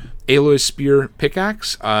Glider, Aloy's Spear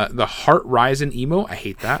Pickaxe, the Heart Rising Emo. I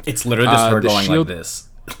hate that. It's literally just her the going shield, like this.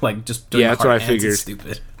 Like just doing Yeah, the that's what I heart hands. figured. It's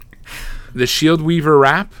stupid. The Shield Weaver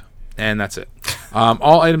Wrap, and that's it.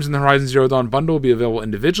 All items in the Horizon Zero Dawn bundle will be available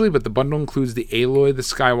individually, but the bundle includes the Aloy the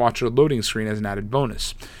Skywatcher loading screen as an added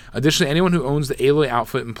bonus. Additionally, anyone who owns the Aloy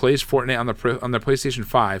outfit and plays Fortnite on their PlayStation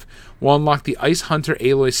 5 will unlock the Ice Hunter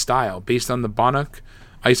Aloy style based on the Bonnock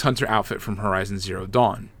Ice Hunter outfit from Horizon Zero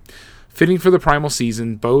Dawn. Fitting for the primal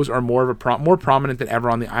season, bows are more prominent than ever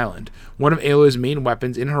on the island. One of Aloy's main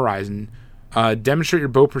weapons in Horizon. Demonstrate your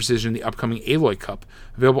bow precision in the upcoming Aloy Cup,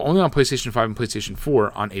 available only on PlayStation 5 and PlayStation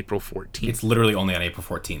 4 on April 14th. It's literally only on April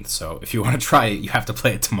 14th, so if you want to try it, you have to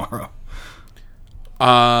play it tomorrow.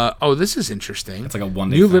 This is interesting. It's like a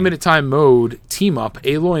one-day new thing. limited time mode team up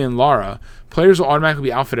Aloy and Lara. Players will automatically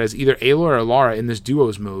be outfitted as either Aloy or Lara in this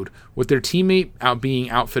duos mode, with their teammate being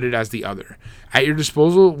outfitted as the other. At your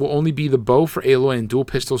disposal will only be the bow for Aloy and dual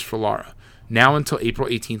pistols for Lara. Now until April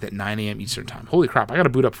 18th at 9 a.m. Eastern Time. Holy crap, I gotta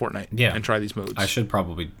boot up Fortnite and try these modes. I should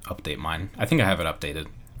probably update mine. I think I have it updated.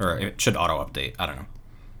 Or it should auto-update. I don't know.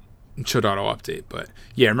 It should auto-update, but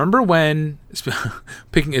yeah, remember when... It's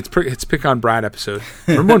Pick on Brad episode.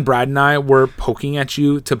 Remember when Brad and I were poking at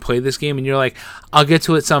you to play this game, and you're like, I'll get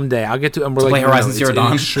to it someday. I'll get to it. And we're like, play Horizon Zero it's Dawn?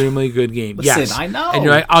 an extremely good game. Listen, Yes. I know. And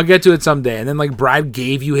you're like, I'll get to it someday. And then like Brad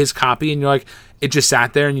gave you his copy, and you're like, it just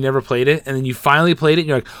sat there and you never played it, and then you finally played it and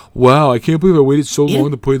you're like, wow, I can't believe I waited so long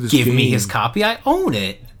to play this game. Give me his copy. I own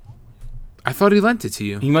it. I thought he lent it to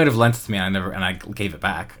you. He might have lent it to me and I gave it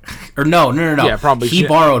back. Or no. Yeah, probably. He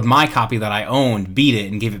borrowed my copy that I owned, beat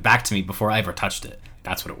it, and gave it back to me before I ever touched it.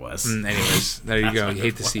 That's what it was. Anyways, there you That's go. what You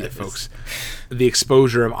hate it to see it, was. folks. The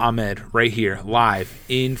exposure of Ahmed right here, live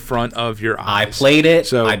in front of your eyes. I played it.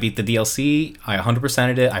 So I beat the DLC. I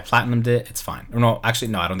 100%ed it. I platinumed it. It's fine. No, actually,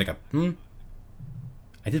 no. I don't think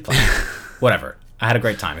I did play it. Whatever. I had a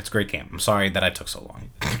great time. It's a great game. I'm sorry that I took so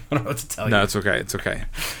long. I don't know what to tell you. No, it's okay. It's okay.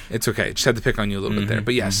 It's okay. Just had to pick on you a little bit there.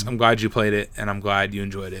 But yes, I'm glad you played it, and I'm glad you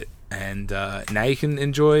enjoyed it. And now you can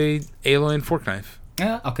enjoy Aloy and Forknife.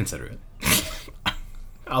 Yeah, I'll consider it.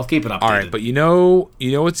 I'll keep it updated. All right, but you know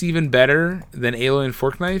what's even better than Aloy and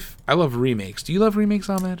Forknife? I love remakes. Do you love remakes,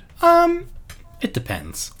 Ahmed? It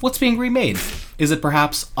depends. What's being remade? Is it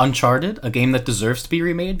perhaps Uncharted, a game that deserves to be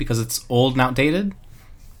remade because it's old and outdated?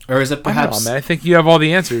 Or is it perhaps... I don't know, man. I think you have all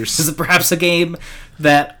the answers. Is it perhaps a game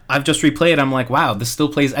that I've just replayed, I'm like, wow, this still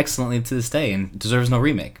plays excellently to this day and deserves no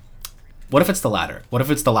remake? What if it's the latter? What if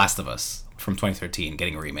it's The Last of Us from 2013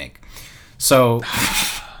 getting a remake? So,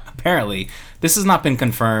 apparently, this has not been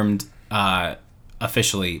confirmed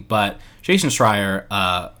officially, but Jason Schreier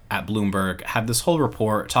at Bloomberg had this whole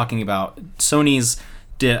report talking about Sony's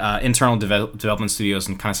internal development studios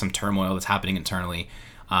and kind of some turmoil that's happening internally.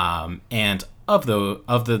 And of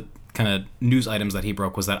the kind of news items that he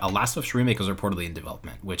broke was that a Last of Us remake was reportedly in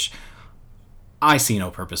development, which I see no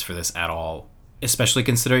purpose for this at all, especially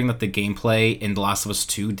considering that the gameplay in The Last of Us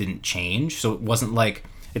 2 didn't change. So it wasn't like,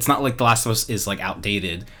 it's not like The Last of Us is like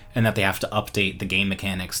outdated and that they have to update the game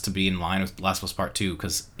mechanics to be in line with The Last of Us Part 2,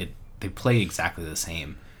 because they play exactly the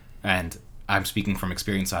same. And I'm speaking from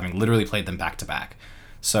experience, having literally played them back to back.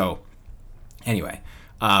 So anyway,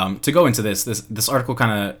 to go into this article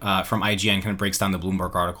kind of from IGN kind of breaks down the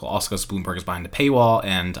Bloomberg article. Also, because Bloomberg is behind the paywall,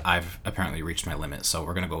 and I've apparently reached my limit, so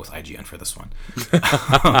we're going to go with IGN for this one.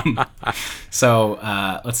 So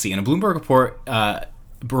let's see. In a Bloomberg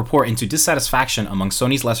report into dissatisfaction among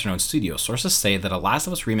Sony's lesser-known studios, sources say that a Last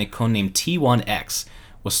of Us remake codenamed T1X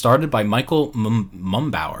was started by Michael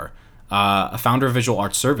Mumbauer, a founder of Visual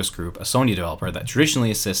Arts Service Group, a Sony developer that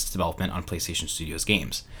traditionally assists development on PlayStation Studios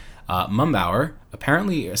games. Mumbauer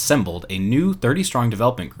apparently assembled a new 30-strong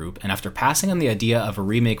development group, and after passing on the idea of a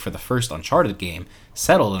remake for the first Uncharted game,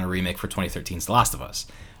 settled on a remake for 2013's The Last of Us.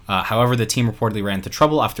 However, the team reportedly ran into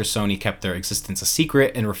trouble after Sony kept their existence a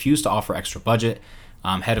secret and refused to offer extra budget.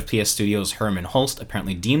 Head of PS Studios Herman Holst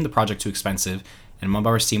apparently deemed the project too expensive, and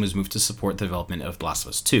Mumbauer's team was moved to support the development of The Last of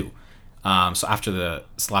Us 2. So after The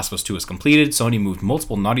Last of Us 2 was completed, Sony moved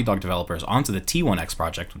multiple Naughty Dog developers onto the T1X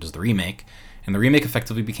project, which is the remake, and the remake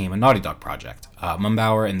effectively became a Naughty Dog project.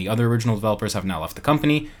 Mumbauer and the other original developers have now left the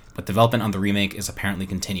company, but development on the remake is apparently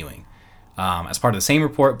continuing. As part of the same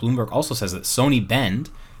report, Bloomberg also says that Sony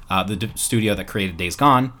Bend, the studio that created Days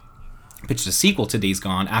Gone, pitched a sequel to Days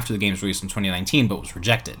Gone after the game was released in 2019, but was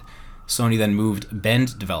rejected. Sony then moved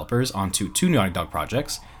Bend developers onto two Naughty Dog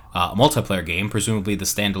projects, a multiplayer game, presumably the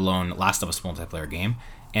standalone Last of Us multiplayer game,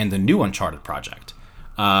 and the new Uncharted project.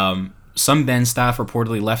 Some Bend staff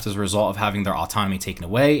reportedly left as a result of having their autonomy taken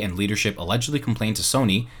away, and leadership allegedly complained to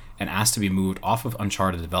Sony and asked to be moved off of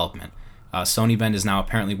Uncharted development. Sony Bend is now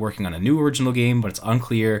apparently working on a new original game, but it's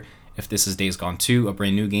unclear if this is Days Gone 2, a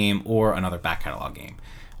brand new game, or another back catalog game.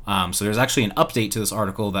 So there's actually an update to this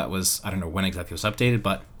article that was, I don't know when exactly it was updated,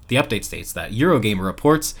 but the update states that Eurogamer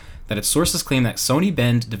reports that its sources claim that a Sony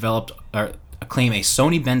Bend developed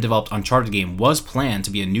Uncharted game was planned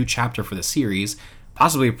to be a new chapter for the series,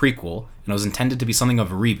 possibly a prequel, and it was intended to be something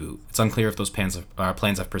of a reboot. It's unclear if those plans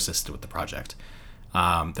have persisted with the project.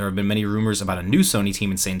 There have been many rumors about a new Sony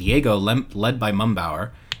team in San Diego led by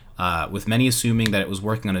Mumbauer, with many assuming that it was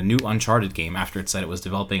working on a new Uncharted game after it said it was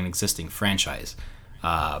developing an existing franchise.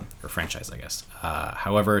 I guess.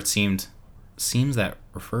 However, it seems that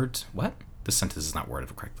referred to... What? This sentence is not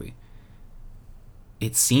worded correctly.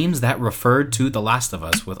 It seems that referred to The Last of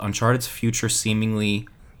Us, with Uncharted's future seemingly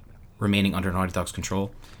remaining under Naughty Dog's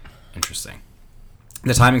control. Interesting.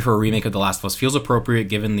 The timing for a remake of The Last of Us feels appropriate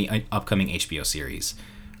given the upcoming HBO series.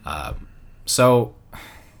 So,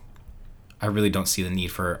 I really don't see the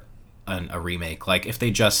need for a remake. Like, if they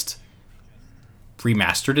just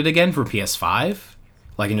remastered it again for PS5,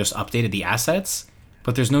 like, and just updated the assets,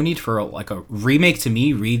 but there's no need for a remake. To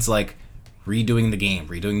me reads like redoing the game,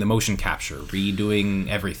 redoing the motion capture, redoing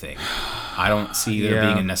everything. I don't see there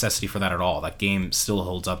being a necessity for that at all. That game still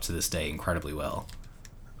holds up to this day incredibly well.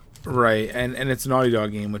 Right, and it's a Naughty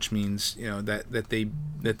Dog game, which means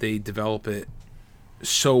that they develop it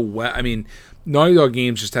so well. I mean, Naughty Dog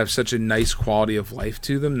games just have such a nice quality of life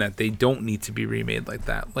to them that they don't need to be remade like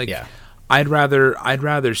that. Like, yeah. I'd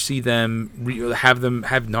rather see them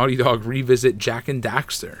have Naughty Dog revisit Jak and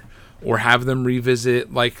Daxter, or have them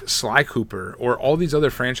revisit like Sly Cooper, or all these other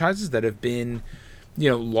franchises that have been,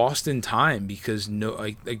 lost in time because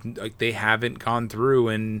they haven't gone through.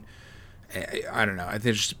 And I don't know. I think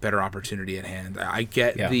it's just a better opportunity at hand. I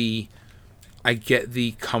get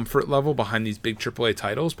the comfort level behind these big AAA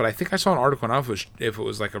titles, but I think I saw an article, I don't know if it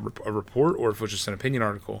was like a report or if it was just an opinion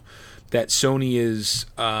article, that Sony is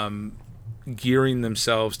gearing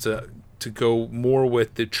themselves to go more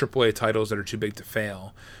with the AAA titles that are too big to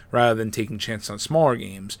fail, rather than taking chances on smaller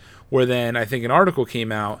games. Where then I think an article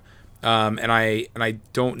came out, and I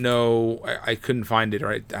don't know, I couldn't find it,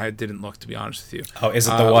 or I didn't look, to be honest with you. Oh, is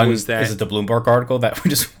it the one? Is it the Bloomberg article that we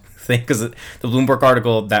just thing because the Bloomberg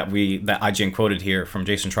article that IGN quoted here from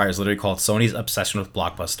Jason Schreier is literally called "Sony's obsession with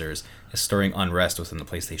blockbusters is stirring unrest within the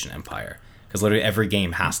PlayStation empire." Because literally every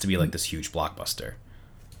game has to be like this huge blockbuster.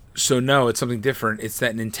 So no, it's something different. It's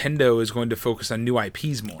that Nintendo is going to focus on new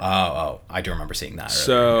IPs more. Oh, I do remember seeing that.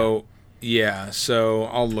 So so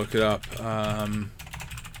I'll look it up.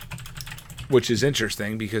 Which is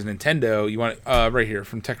interesting because Nintendo, you want right here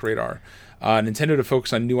from Tech Radar, Nintendo to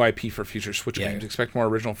focus on new IP for future Switch games. Expect more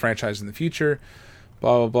original franchise in the future.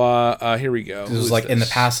 Blah blah blah. Here we go. This is like in the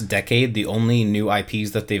past decade, the only new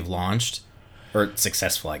IPs that they've launched, or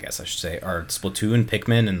successful, I guess I should say, are Splatoon,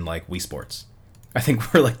 Pikmin, and like Wii Sports. I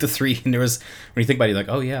think we're like the three. And there was, when you think about it, you're like,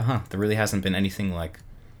 oh yeah, there really hasn't been anything like.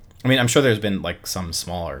 I mean, I'm sure there's been like some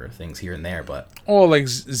smaller things here and there, but like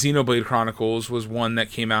Xenoblade Chronicles was one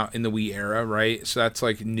that came out in the Wii era, right? So that's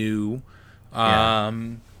like new. What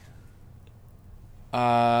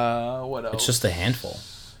else? It's just a handful.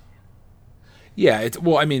 Yeah,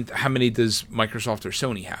 I mean, how many does Microsoft or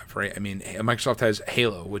Sony have, right? I mean, Microsoft has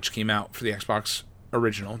Halo, which came out for the Xbox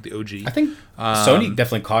original, the OG. I think Sony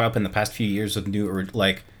definitely caught up in the past few years with new,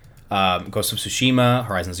 like, Ghost of Tsushima,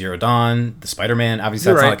 Horizon Zero Dawn, the Spider-Man.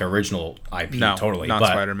 Obviously, that's not like original IP, totally. Not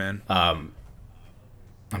Spider-Man. I'm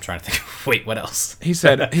trying to think. Wait, what else? He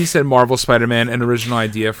said Marvel Spider-Man, an original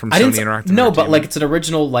idea from Sony Interactive. No, but like it's an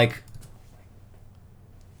original like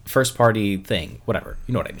first-party thing. Whatever,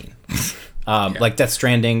 you know what I mean. Like Death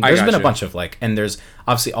Stranding. There's been a bunch of like, and there's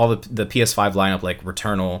obviously all the PS5 lineup, like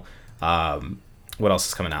Returnal. What else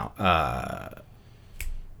is coming out?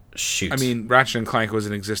 Shoot. I mean, Ratchet and Clank was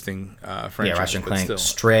an existing franchise. Yeah, Ratchet and Clank,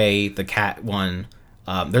 Stray, the Cat one.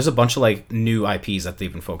 There's a bunch of like new IPs that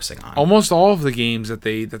they've been focusing on. Almost all of the games that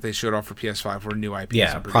they showed off for PS5 were new IPs.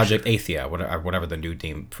 Yeah, Project Athia, whatever the new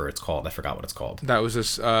name for it's called. I forgot what it's called. That was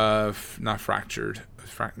this not Fractured.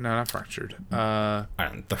 Not Fractured. The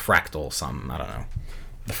Fractal, something. I don't know.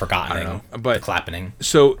 The Forgotten, but the Clappening.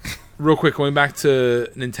 So, real quick, going back to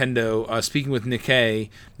Nintendo, speaking with Nikkei,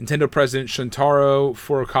 Nintendo President Shuntaro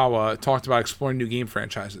Furukawa talked about exploring new game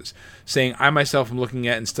franchises, saying, "I myself am looking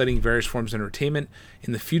at and studying various forms of entertainment.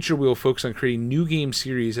 In the future, we will focus on creating new game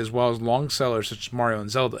series as well as long sellers such as Mario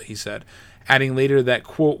and Zelda," he said, adding later that,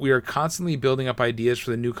 quote, "We are constantly building up ideas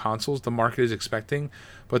for the new consoles the market is expecting,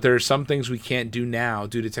 but there are some things we can't do now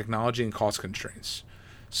due to technology and cost constraints."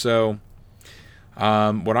 So...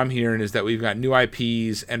 what I'm hearing is that we've got new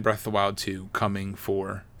IPs and Breath of the Wild 2 coming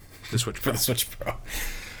for the Switch Pro. For the Switch Pro.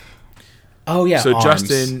 Oh, yeah. So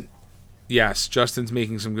ARMS. Justin's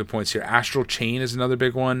making some good points here. Astral Chain is another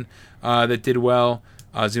big one that did well.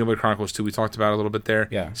 Xenoblade Chronicles 2 we talked about a little bit there.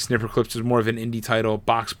 Yeah. Snipperclips was more of an indie title.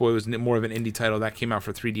 Box Boy was more of an indie title. That came out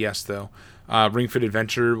for 3DS, though. Ring Fit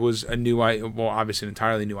Adventure was obviously an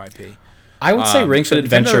entirely new IP. I would say Ring Fit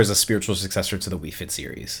Adventure is a spiritual successor to the Wii Fit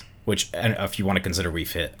series, which, if you want to consider Wii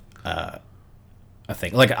Fit a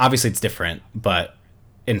thing, like obviously it's different, but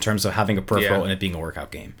in terms of having a peripheral and it being a workout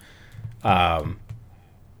game, and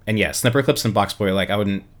yeah, Snipperclips and Box Boy, like I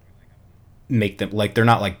wouldn't make them like they're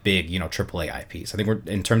not like big, AAA IPs. I think we're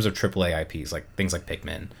in terms of AAA IPs, like things like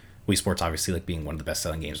Pikmin, Wii Sports, obviously like being one of the best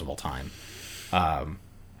selling games of all time, and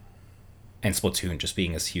Splatoon just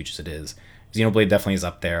being as huge as it is. Xenoblade definitely is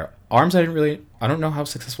up there. ARMS, I don't know how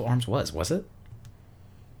successful ARMS was. Was it?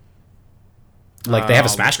 Like they have a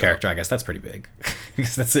Smash character, I guess that's pretty big.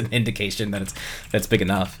 Because that's an indication that it's big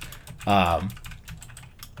enough. Ahmed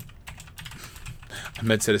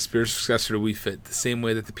said a spiritual successor to Wii Fit, the same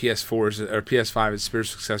way that the PS5 is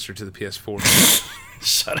spiritual successor to the PS4.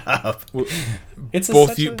 Shut up. It's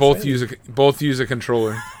both use a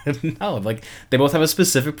controller. No, like they both have a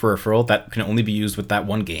specific peripheral that can only be used with that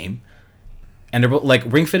one game. And they're both, like,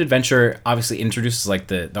 Ring Fit Adventure obviously introduces like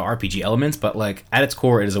the RPG elements, but like at its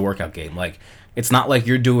core it is a workout game. Like it's not like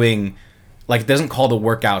you're doing, like it doesn't call the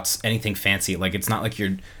workouts anything fancy. Like it's not like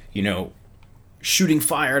you're, shooting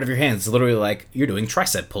fire out of your hands. It's literally like you're doing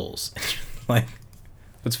tricep pulls. Like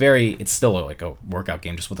it's still like a workout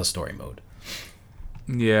game just with a story mode.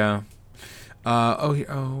 Yeah.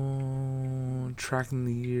 Tracking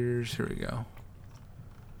the years. Here we go.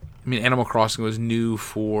 I mean, Animal Crossing was new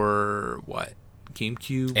for what?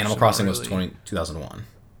 GameCube? Animal Crossing was 2001.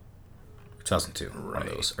 2002. Right. One of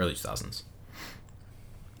those early 2000s.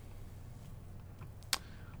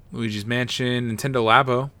 Luigi's Mansion, Nintendo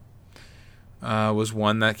Labo was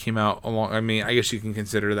one that came out along. I mean, I guess you can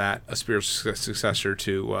consider that a spiritual successor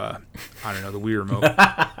to, the Wii Remote.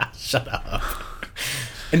 Shut up.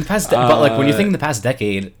 In the past, but like when you think in the past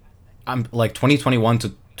decade, I'm like 2021 to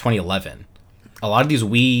 2011. A lot of these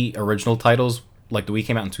Wii original titles, like the Wii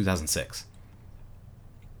came out in 2006.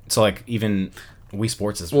 So like even Wii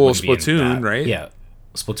Sports is Splatoon, right? Yeah.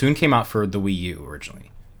 Splatoon came out for the Wii U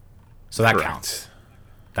originally, so that Correct. counts.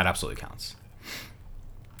 That absolutely counts.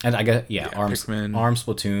 And I guess Arms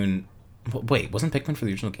Splatoon. Wait, wasn't Pikmin for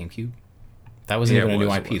the original GameCube? That wasn't even a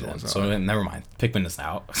new IP then. So never mind. Pikmin is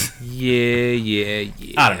out. Yeah.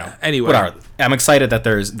 I don't know. Anyway, whatever. I'm excited that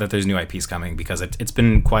there's new IPs coming because it's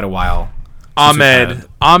been quite a while. Ahmed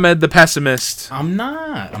the pessimist. I'm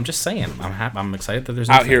not. I'm just saying. I'm excited that there's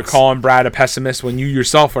out here calling Brad a pessimist when you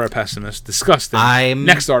yourself are a pessimist. Disgusting.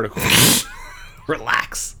 Next article.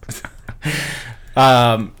 Relax. Do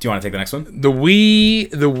you want to take the next one? The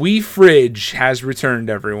Wii fridge has returned,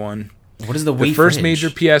 everyone. What is the Wii fridge? The first major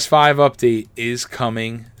PS5 update is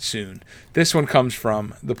coming soon. This one comes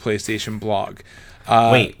from the PlayStation blog.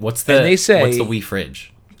 Wait, what's the Wii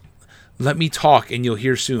fridge? Let me talk and you'll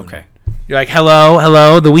hear soon. Okay. You're like,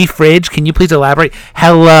 hello, the Wii fridge. Can you please elaborate?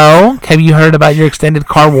 Hello, have you heard about your extended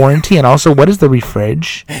car warranty? And also, what is the Wii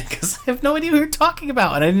fridge? Because I have no idea what you're talking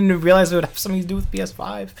about, and I didn't realize it would have something to do with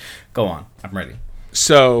PS5. Go on, I'm ready.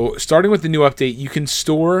 So, starting with the new update, you can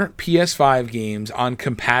store PS5 games on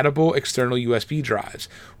compatible external USB drives.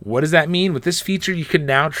 What does that mean? With this feature, you can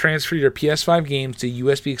now transfer your PS5 games to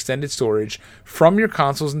USB extended storage from your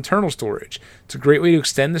console's internal storage. It's a great way to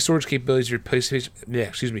extend the storage capabilities of your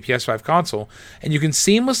PS5 console, and you can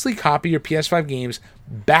seamlessly copy your PS5 games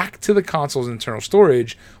back to the console's internal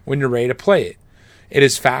storage when you're ready to play it. It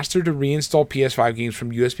is faster to reinstall PS5 games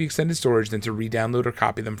from USB extended storage than to re-download or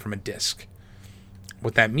copy them from a disc.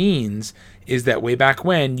 What that means is that way back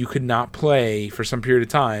when, you could not play, for some period of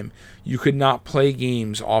time, you could not play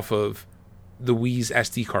games off of the Wii's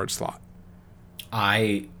SD card slot.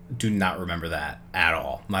 I do not remember that at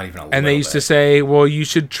all. Not even a little And they used to say, well, you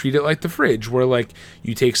should treat it like the fridge, where, like,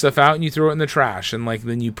 you take stuff out and you throw it in the trash, and, like,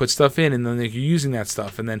 then you put stuff in, and then like, you're using that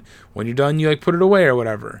stuff, and then when you're done, you, like, put it away or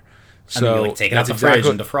whatever. So, and then you, like, take it out the fridge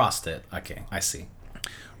and defrost it. Okay, I see.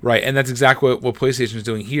 Right, and that's exactly what PlayStation is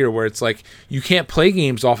doing here, where it's like, you can't play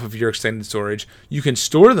games off of your extended storage. You can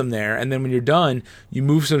store them there, and then when you're done, you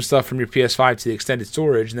move some stuff from your PS5 to the extended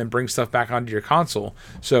storage, and then bring stuff back onto your console.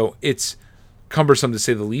 So it's cumbersome to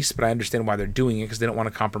say the least, but I understand why they're doing it, because they don't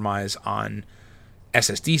want to compromise on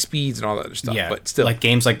SSD speeds and all that other stuff. Yeah, but still, like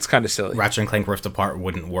games like it's kind of silly. Ratchet and Clank Rift Apart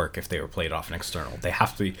wouldn't work if they were played off an external. They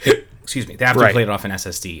have to be, they have to be played off an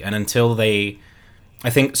SSD, and until they... I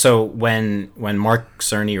think so. When Mark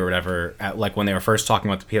Cerny or whatever, when they were first talking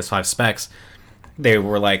about the PS5 specs, they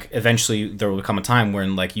were like, eventually there will come a time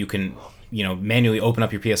when like you can, manually open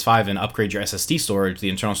up your PS5 and upgrade your SSD storage, the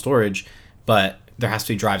internal storage, but there has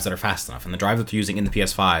to be drives that are fast enough, and the drive that they're using in the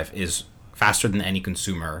PS5 is faster than any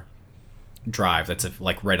consumer drive that's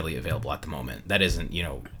like readily available at the moment. That isn't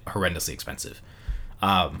horrendously expensive.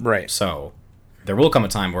 Right. So there will come a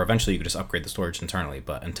time where eventually you can just upgrade the storage internally,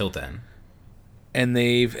 but until then. And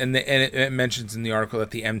it mentions in the article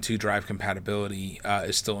that the M2 drive compatibility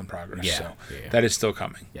is still in progress. Yeah, that is still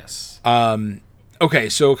coming. Yes. Okay,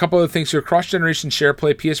 so a couple other things here. Cross-generation share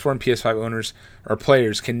play. PS4 and PS5 owners or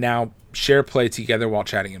players can now share play together while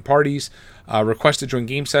chatting in parties. Request to join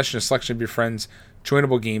game session. A selection of your friends'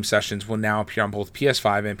 joinable game sessions will now appear on both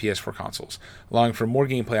PS5 and PS4 consoles, allowing for more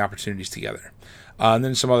gameplay opportunities together. And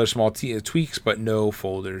then some other small tweaks, but no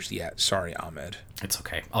folders yet. Sorry, Ahmed. It's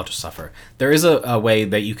okay. I'll just suffer. There is a way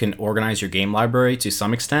that you can organize your game library to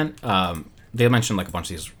some extent. They mentioned like a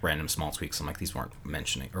bunch of these random small tweaks, and like these weren't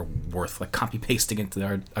mentioning or worth like copy pasting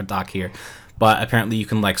into our doc here. But apparently you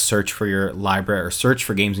can like search for your library or search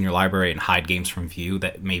for games in your library and hide games from view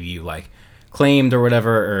that maybe you like claimed or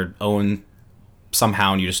whatever or own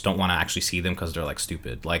somehow, and you just don't want to actually see them because they're like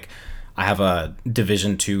stupid. Like I have a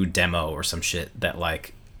Division 2 demo or some shit that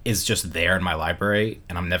like is just there in my library,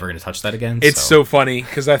 and I'm never going to touch that again. It's so funny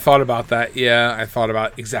because I thought about that. Yeah, I thought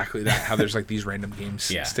about exactly that. How there's like these random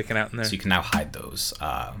games sticking out in there. So you can now hide those.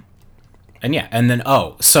 And then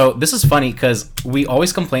so this is funny because we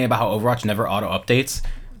always complain about how Overwatch never auto updates.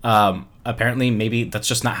 Apparently, maybe that's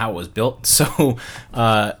just not how it was built. So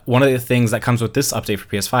one of the things that comes with this update for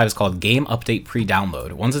PS5 is called Game Update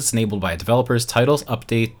Pre-Download. Once it's enabled by developers, title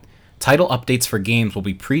updates for games will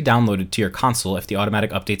be pre-downloaded to your console if the automatic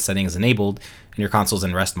update setting is enabled and your console's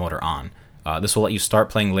in rest mode or on. This will let you start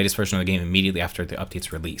playing the latest version of the game immediately after the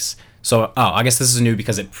update's release. So, I guess this is new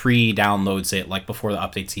because it pre-downloads it like before the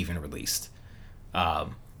update's even released. So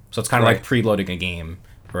it's kind of like preloading a game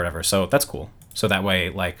or whatever. So that's cool. So that way,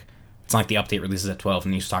 like, it's not like the update releases at 12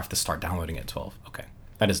 and you have to start downloading at 12. Okay,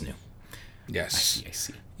 that is new. Yes. I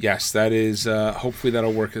see. Yes, that is. Hopefully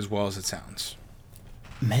that'll work as well as it sounds.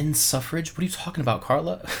 Men's suffrage? What are you talking about,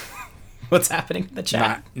 Carla? What's happening in the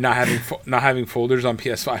chat? Not having folders on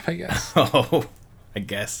PS5, I guess. Oh, I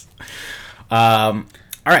guess.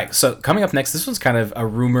 All right, so coming up next, this one's kind of a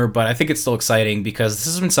rumor, but I think it's still exciting because this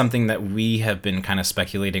has been something that we have been kind of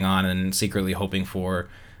speculating on and secretly hoping for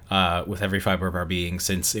with every fiber of our being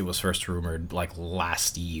since it was first rumored like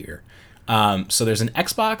last year. So there's an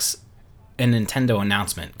Xbox and Nintendo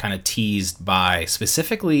announcement kind of teased by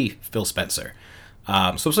specifically Phil Spencer.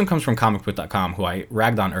 So this one comes from comicbook.com, who I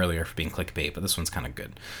ragged on earlier for being clickbait, but this one's kind of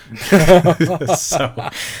good.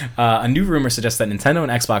 A new rumor suggests that Nintendo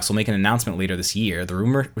and Xbox will make an announcement later this year. The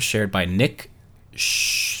rumor was shared by Nick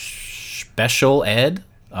Special Ed.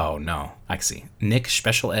 Oh, no. I see. Nick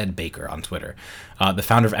Special Ed Baker on Twitter, the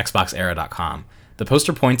founder of XboxEra.com. The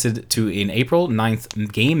poster pointed to an April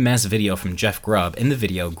 9th Game Mess video from Jeff Grubb. In the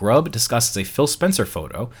video, Grubb discusses a Phil Spencer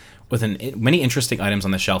photo with many interesting items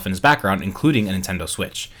on the shelf in his background, including a Nintendo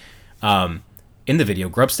Switch. In the video,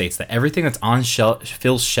 Grubb states that everything that's on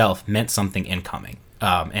Phil's shelf meant something incoming.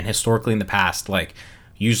 And historically in the past, like,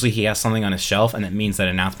 usually he has something on his shelf, and it means that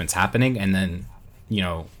an announcement's happening, and then, you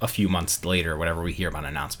know, a few months later, whatever, we hear about an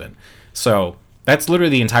announcement. So that's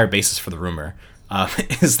literally the entire basis for the rumor,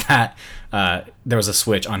 is that there was a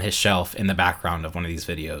Switch on his shelf in the background of one of these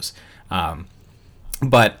videos.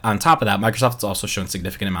 But on top of that, Microsoft has also shown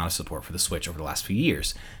significant amount of support for the Switch over the last few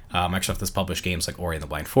years. Microsoft has published games like Ori and the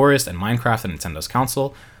Blind Forest and Minecraft on Nintendo's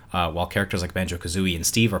console, while characters like Banjo-Kazooie and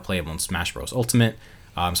Steve are playable in Smash Bros. Ultimate.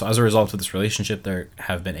 So as a result of this relationship, there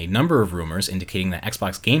have been a number of rumors indicating that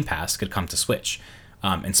Xbox Game Pass could come to Switch.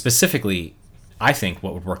 And specifically, I think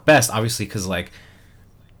what would work best, obviously, because like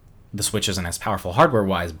the Switch isn't as powerful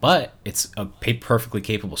hardware-wise, but it's a perfectly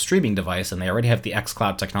capable streaming device, and they already have the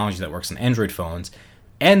xCloud technology that works on Android phones,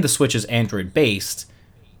 and the Switch is Android-based,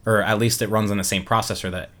 or at least it runs on the same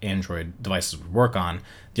processor that Android devices would work on.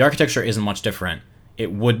 The architecture isn't much different.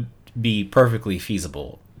 It would be perfectly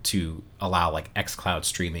feasible to allow like xCloud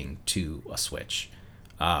streaming to a Switch,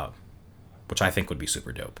 which I think would be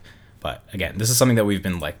super dope. But again, this is something that we've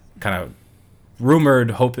been like kind of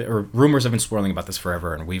rumors have been swirling about this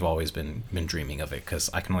forever, and we've always been dreaming of it, because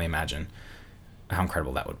I can only imagine how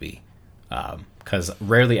incredible that would be. Because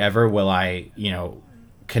rarely ever will I,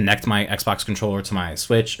 connect my Xbox controller to my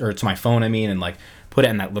Switch, or to my phone, and like put it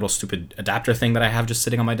in that little stupid adapter thing that I have just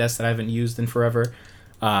sitting on my desk that I haven't used in forever.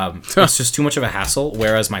 It's just too much of a hassle.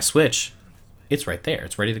 Whereas my Switch, it's right there.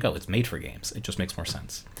 It's ready to go. It's made for games. It just makes more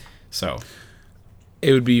sense. So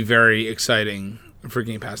it would be very exciting for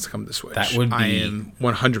Game Pass to come to Switch. That would be, I am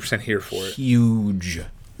 100% here for it. Huge,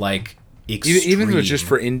 like extreme. Even if it's just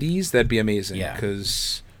for indies, that'd be amazing. Yeah,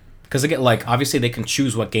 because again, like obviously they can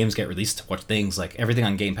choose what games get released to what things. Like everything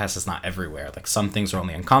on Game Pass is not everywhere. Like some things are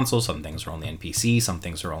only on console, some things are only on PC, some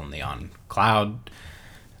things are only on cloud.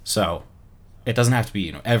 So it doesn't have to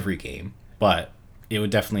be every game, but it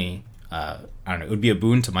would definitely I don't know. It would be a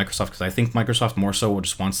boon to Microsoft, because I think Microsoft more so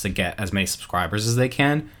just wants to get as many subscribers as they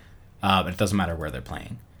can. But it doesn't matter where they're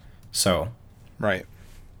playing. So, right.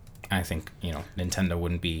 I think, Nintendo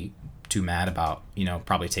wouldn't be too mad about,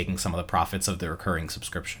 probably taking some of the profits of the recurring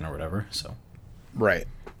subscription or whatever. So, right.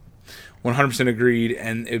 100% agreed.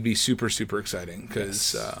 And it would be super, super exciting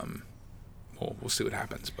because, we'll see what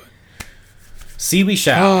happens. But see, we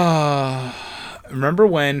shall. Remember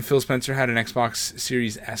when Phil Spencer had an Xbox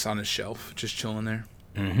Series S on his shelf, just chilling there?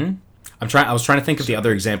 Mm-hmm. I was trying to think of the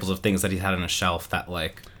other examples of things that he had on a shelf that,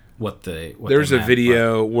 like, there's a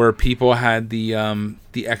video where people had the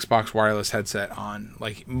Xbox wireless headset on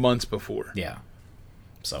like months before. Yeah,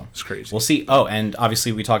 so it's crazy. We'll see. Oh, and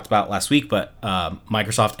obviously we talked about last week, but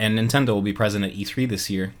Microsoft and Nintendo will be present at E3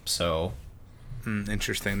 this year. So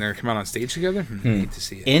interesting. They're coming out on stage together. Need to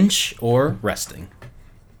see it. Inch or resting.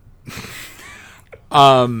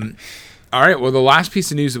 All right. Well, the last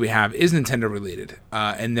piece of news that we have is Nintendo related,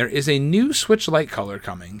 and there is a new Switch Lite color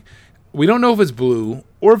coming. We don't know if it's blue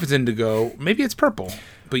or if it's indigo. Maybe it's purple,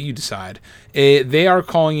 but you decide. They are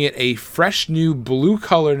calling it a fresh new blue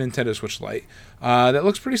color Nintendo Switch Lite that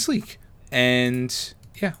looks pretty sleek. And,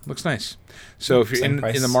 yeah, looks nice. So if you're in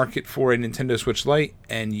the market for a Nintendo Switch Lite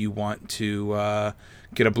and you want to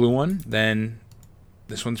get a blue one, then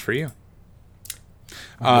this one's for you.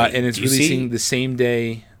 And it's releasing the same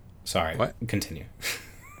day. Sorry. What? Continue.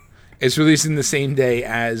 It's releasing the same day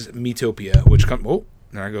as Miitopia, which comes... Oh.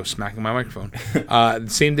 There I go, smacking my microphone. The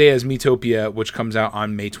same day as Miitopia, which comes out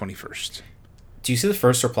on May 21st. Do you see the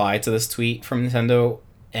first reply to this tweet from Nintendo?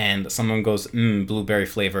 And someone goes, blueberry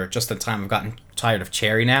flavor. Just in time, I've gotten tired of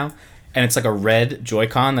cherry now. And it's like a red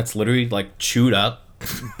Joy-Con that's literally like chewed up.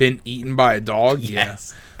 Been eaten by a dog?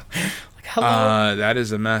 Yes. Yeah. Like, hello? That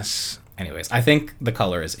is a mess. Anyways, I think the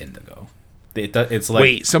color is indigo. It's like...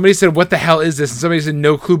 Wait, somebody said, what the hell is this? And somebody said,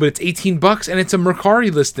 no clue, but it's $18 and it's a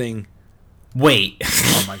Mercari listing. Wait.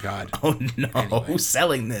 Oh my god. Oh no. Anyway. Who's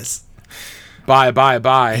selling this? Buy.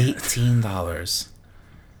 $18.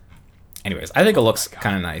 Anyways, I think it looks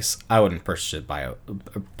kind of nice. I wouldn't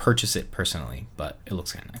purchase it personally, but it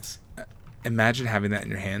looks kind of nice. Imagine having that in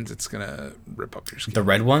your hands. It's gonna rip up your skin. The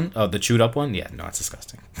red one? Oh, the chewed up one? Yeah, no, it's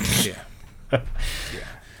disgusting. Yeah.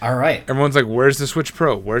 All right. Everyone's like, "Where's the Switch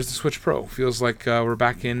Pro? Where's the Switch Pro?" Feels like we're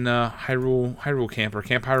back in Hyrule Camp or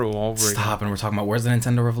Camp Hyrule all over again. Stop, and we're talking about where's the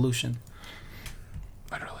Nintendo Revolution?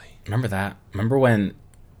 Literally. Remember that? Remember when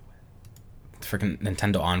freaking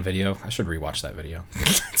Nintendo On video? I should rewatch that video.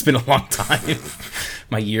 It's been a long time.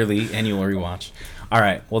 My yearly annual rewatch. All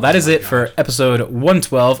right. Well, that is it for episode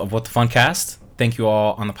 112 of What the Fun Cast. Thank you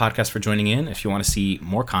all on the podcast for joining in. If you want to see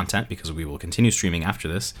more content, because we will continue streaming after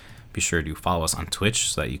this, be sure to follow us on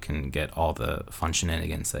Twitch so that you can get all the fun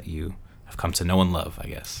shenanigans that you have come to know and love, I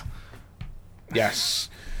guess. Yes.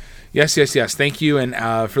 Thank you. And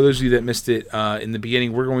for those of you that missed it in the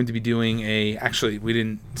beginning, we're going to be doing actually, we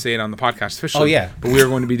didn't say it on the podcast officially. Oh, yeah. But we are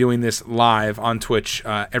going to be doing this live on Twitch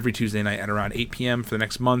every Tuesday night at around 8 p.m. for the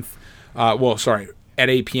next month. At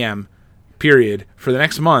 8 p.m. period. For the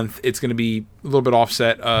next month, it's going to be a little bit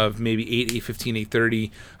offset of maybe 8, 8:15,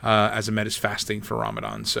 8:30 as Ahmed is fasting for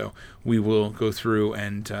Ramadan. So we will go through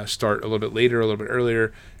and start a little bit later, a little bit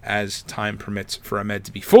earlier, as time permits for Ahmed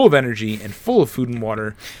to be full of energy and full of food and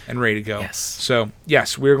water and ready to go. Yes. So,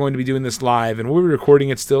 yes, we're going to be doing this live, and we'll be recording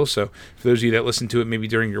it still. So for those of you that listen to it maybe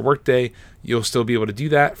during your workday, you'll still be able to do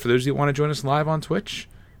that. For those of you that want to join us live on Twitch,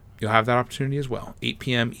 you'll have that opportunity as well. 8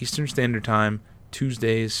 p.m. Eastern Standard Time,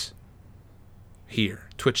 Tuesdays, here,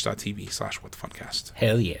 twitch.tv/whatthefuncast.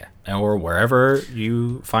 Hell yeah. Or wherever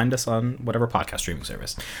you find us on whatever podcast streaming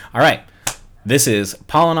service. All right. This is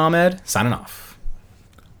Paul and Ahmed signing off.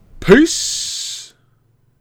 Peace.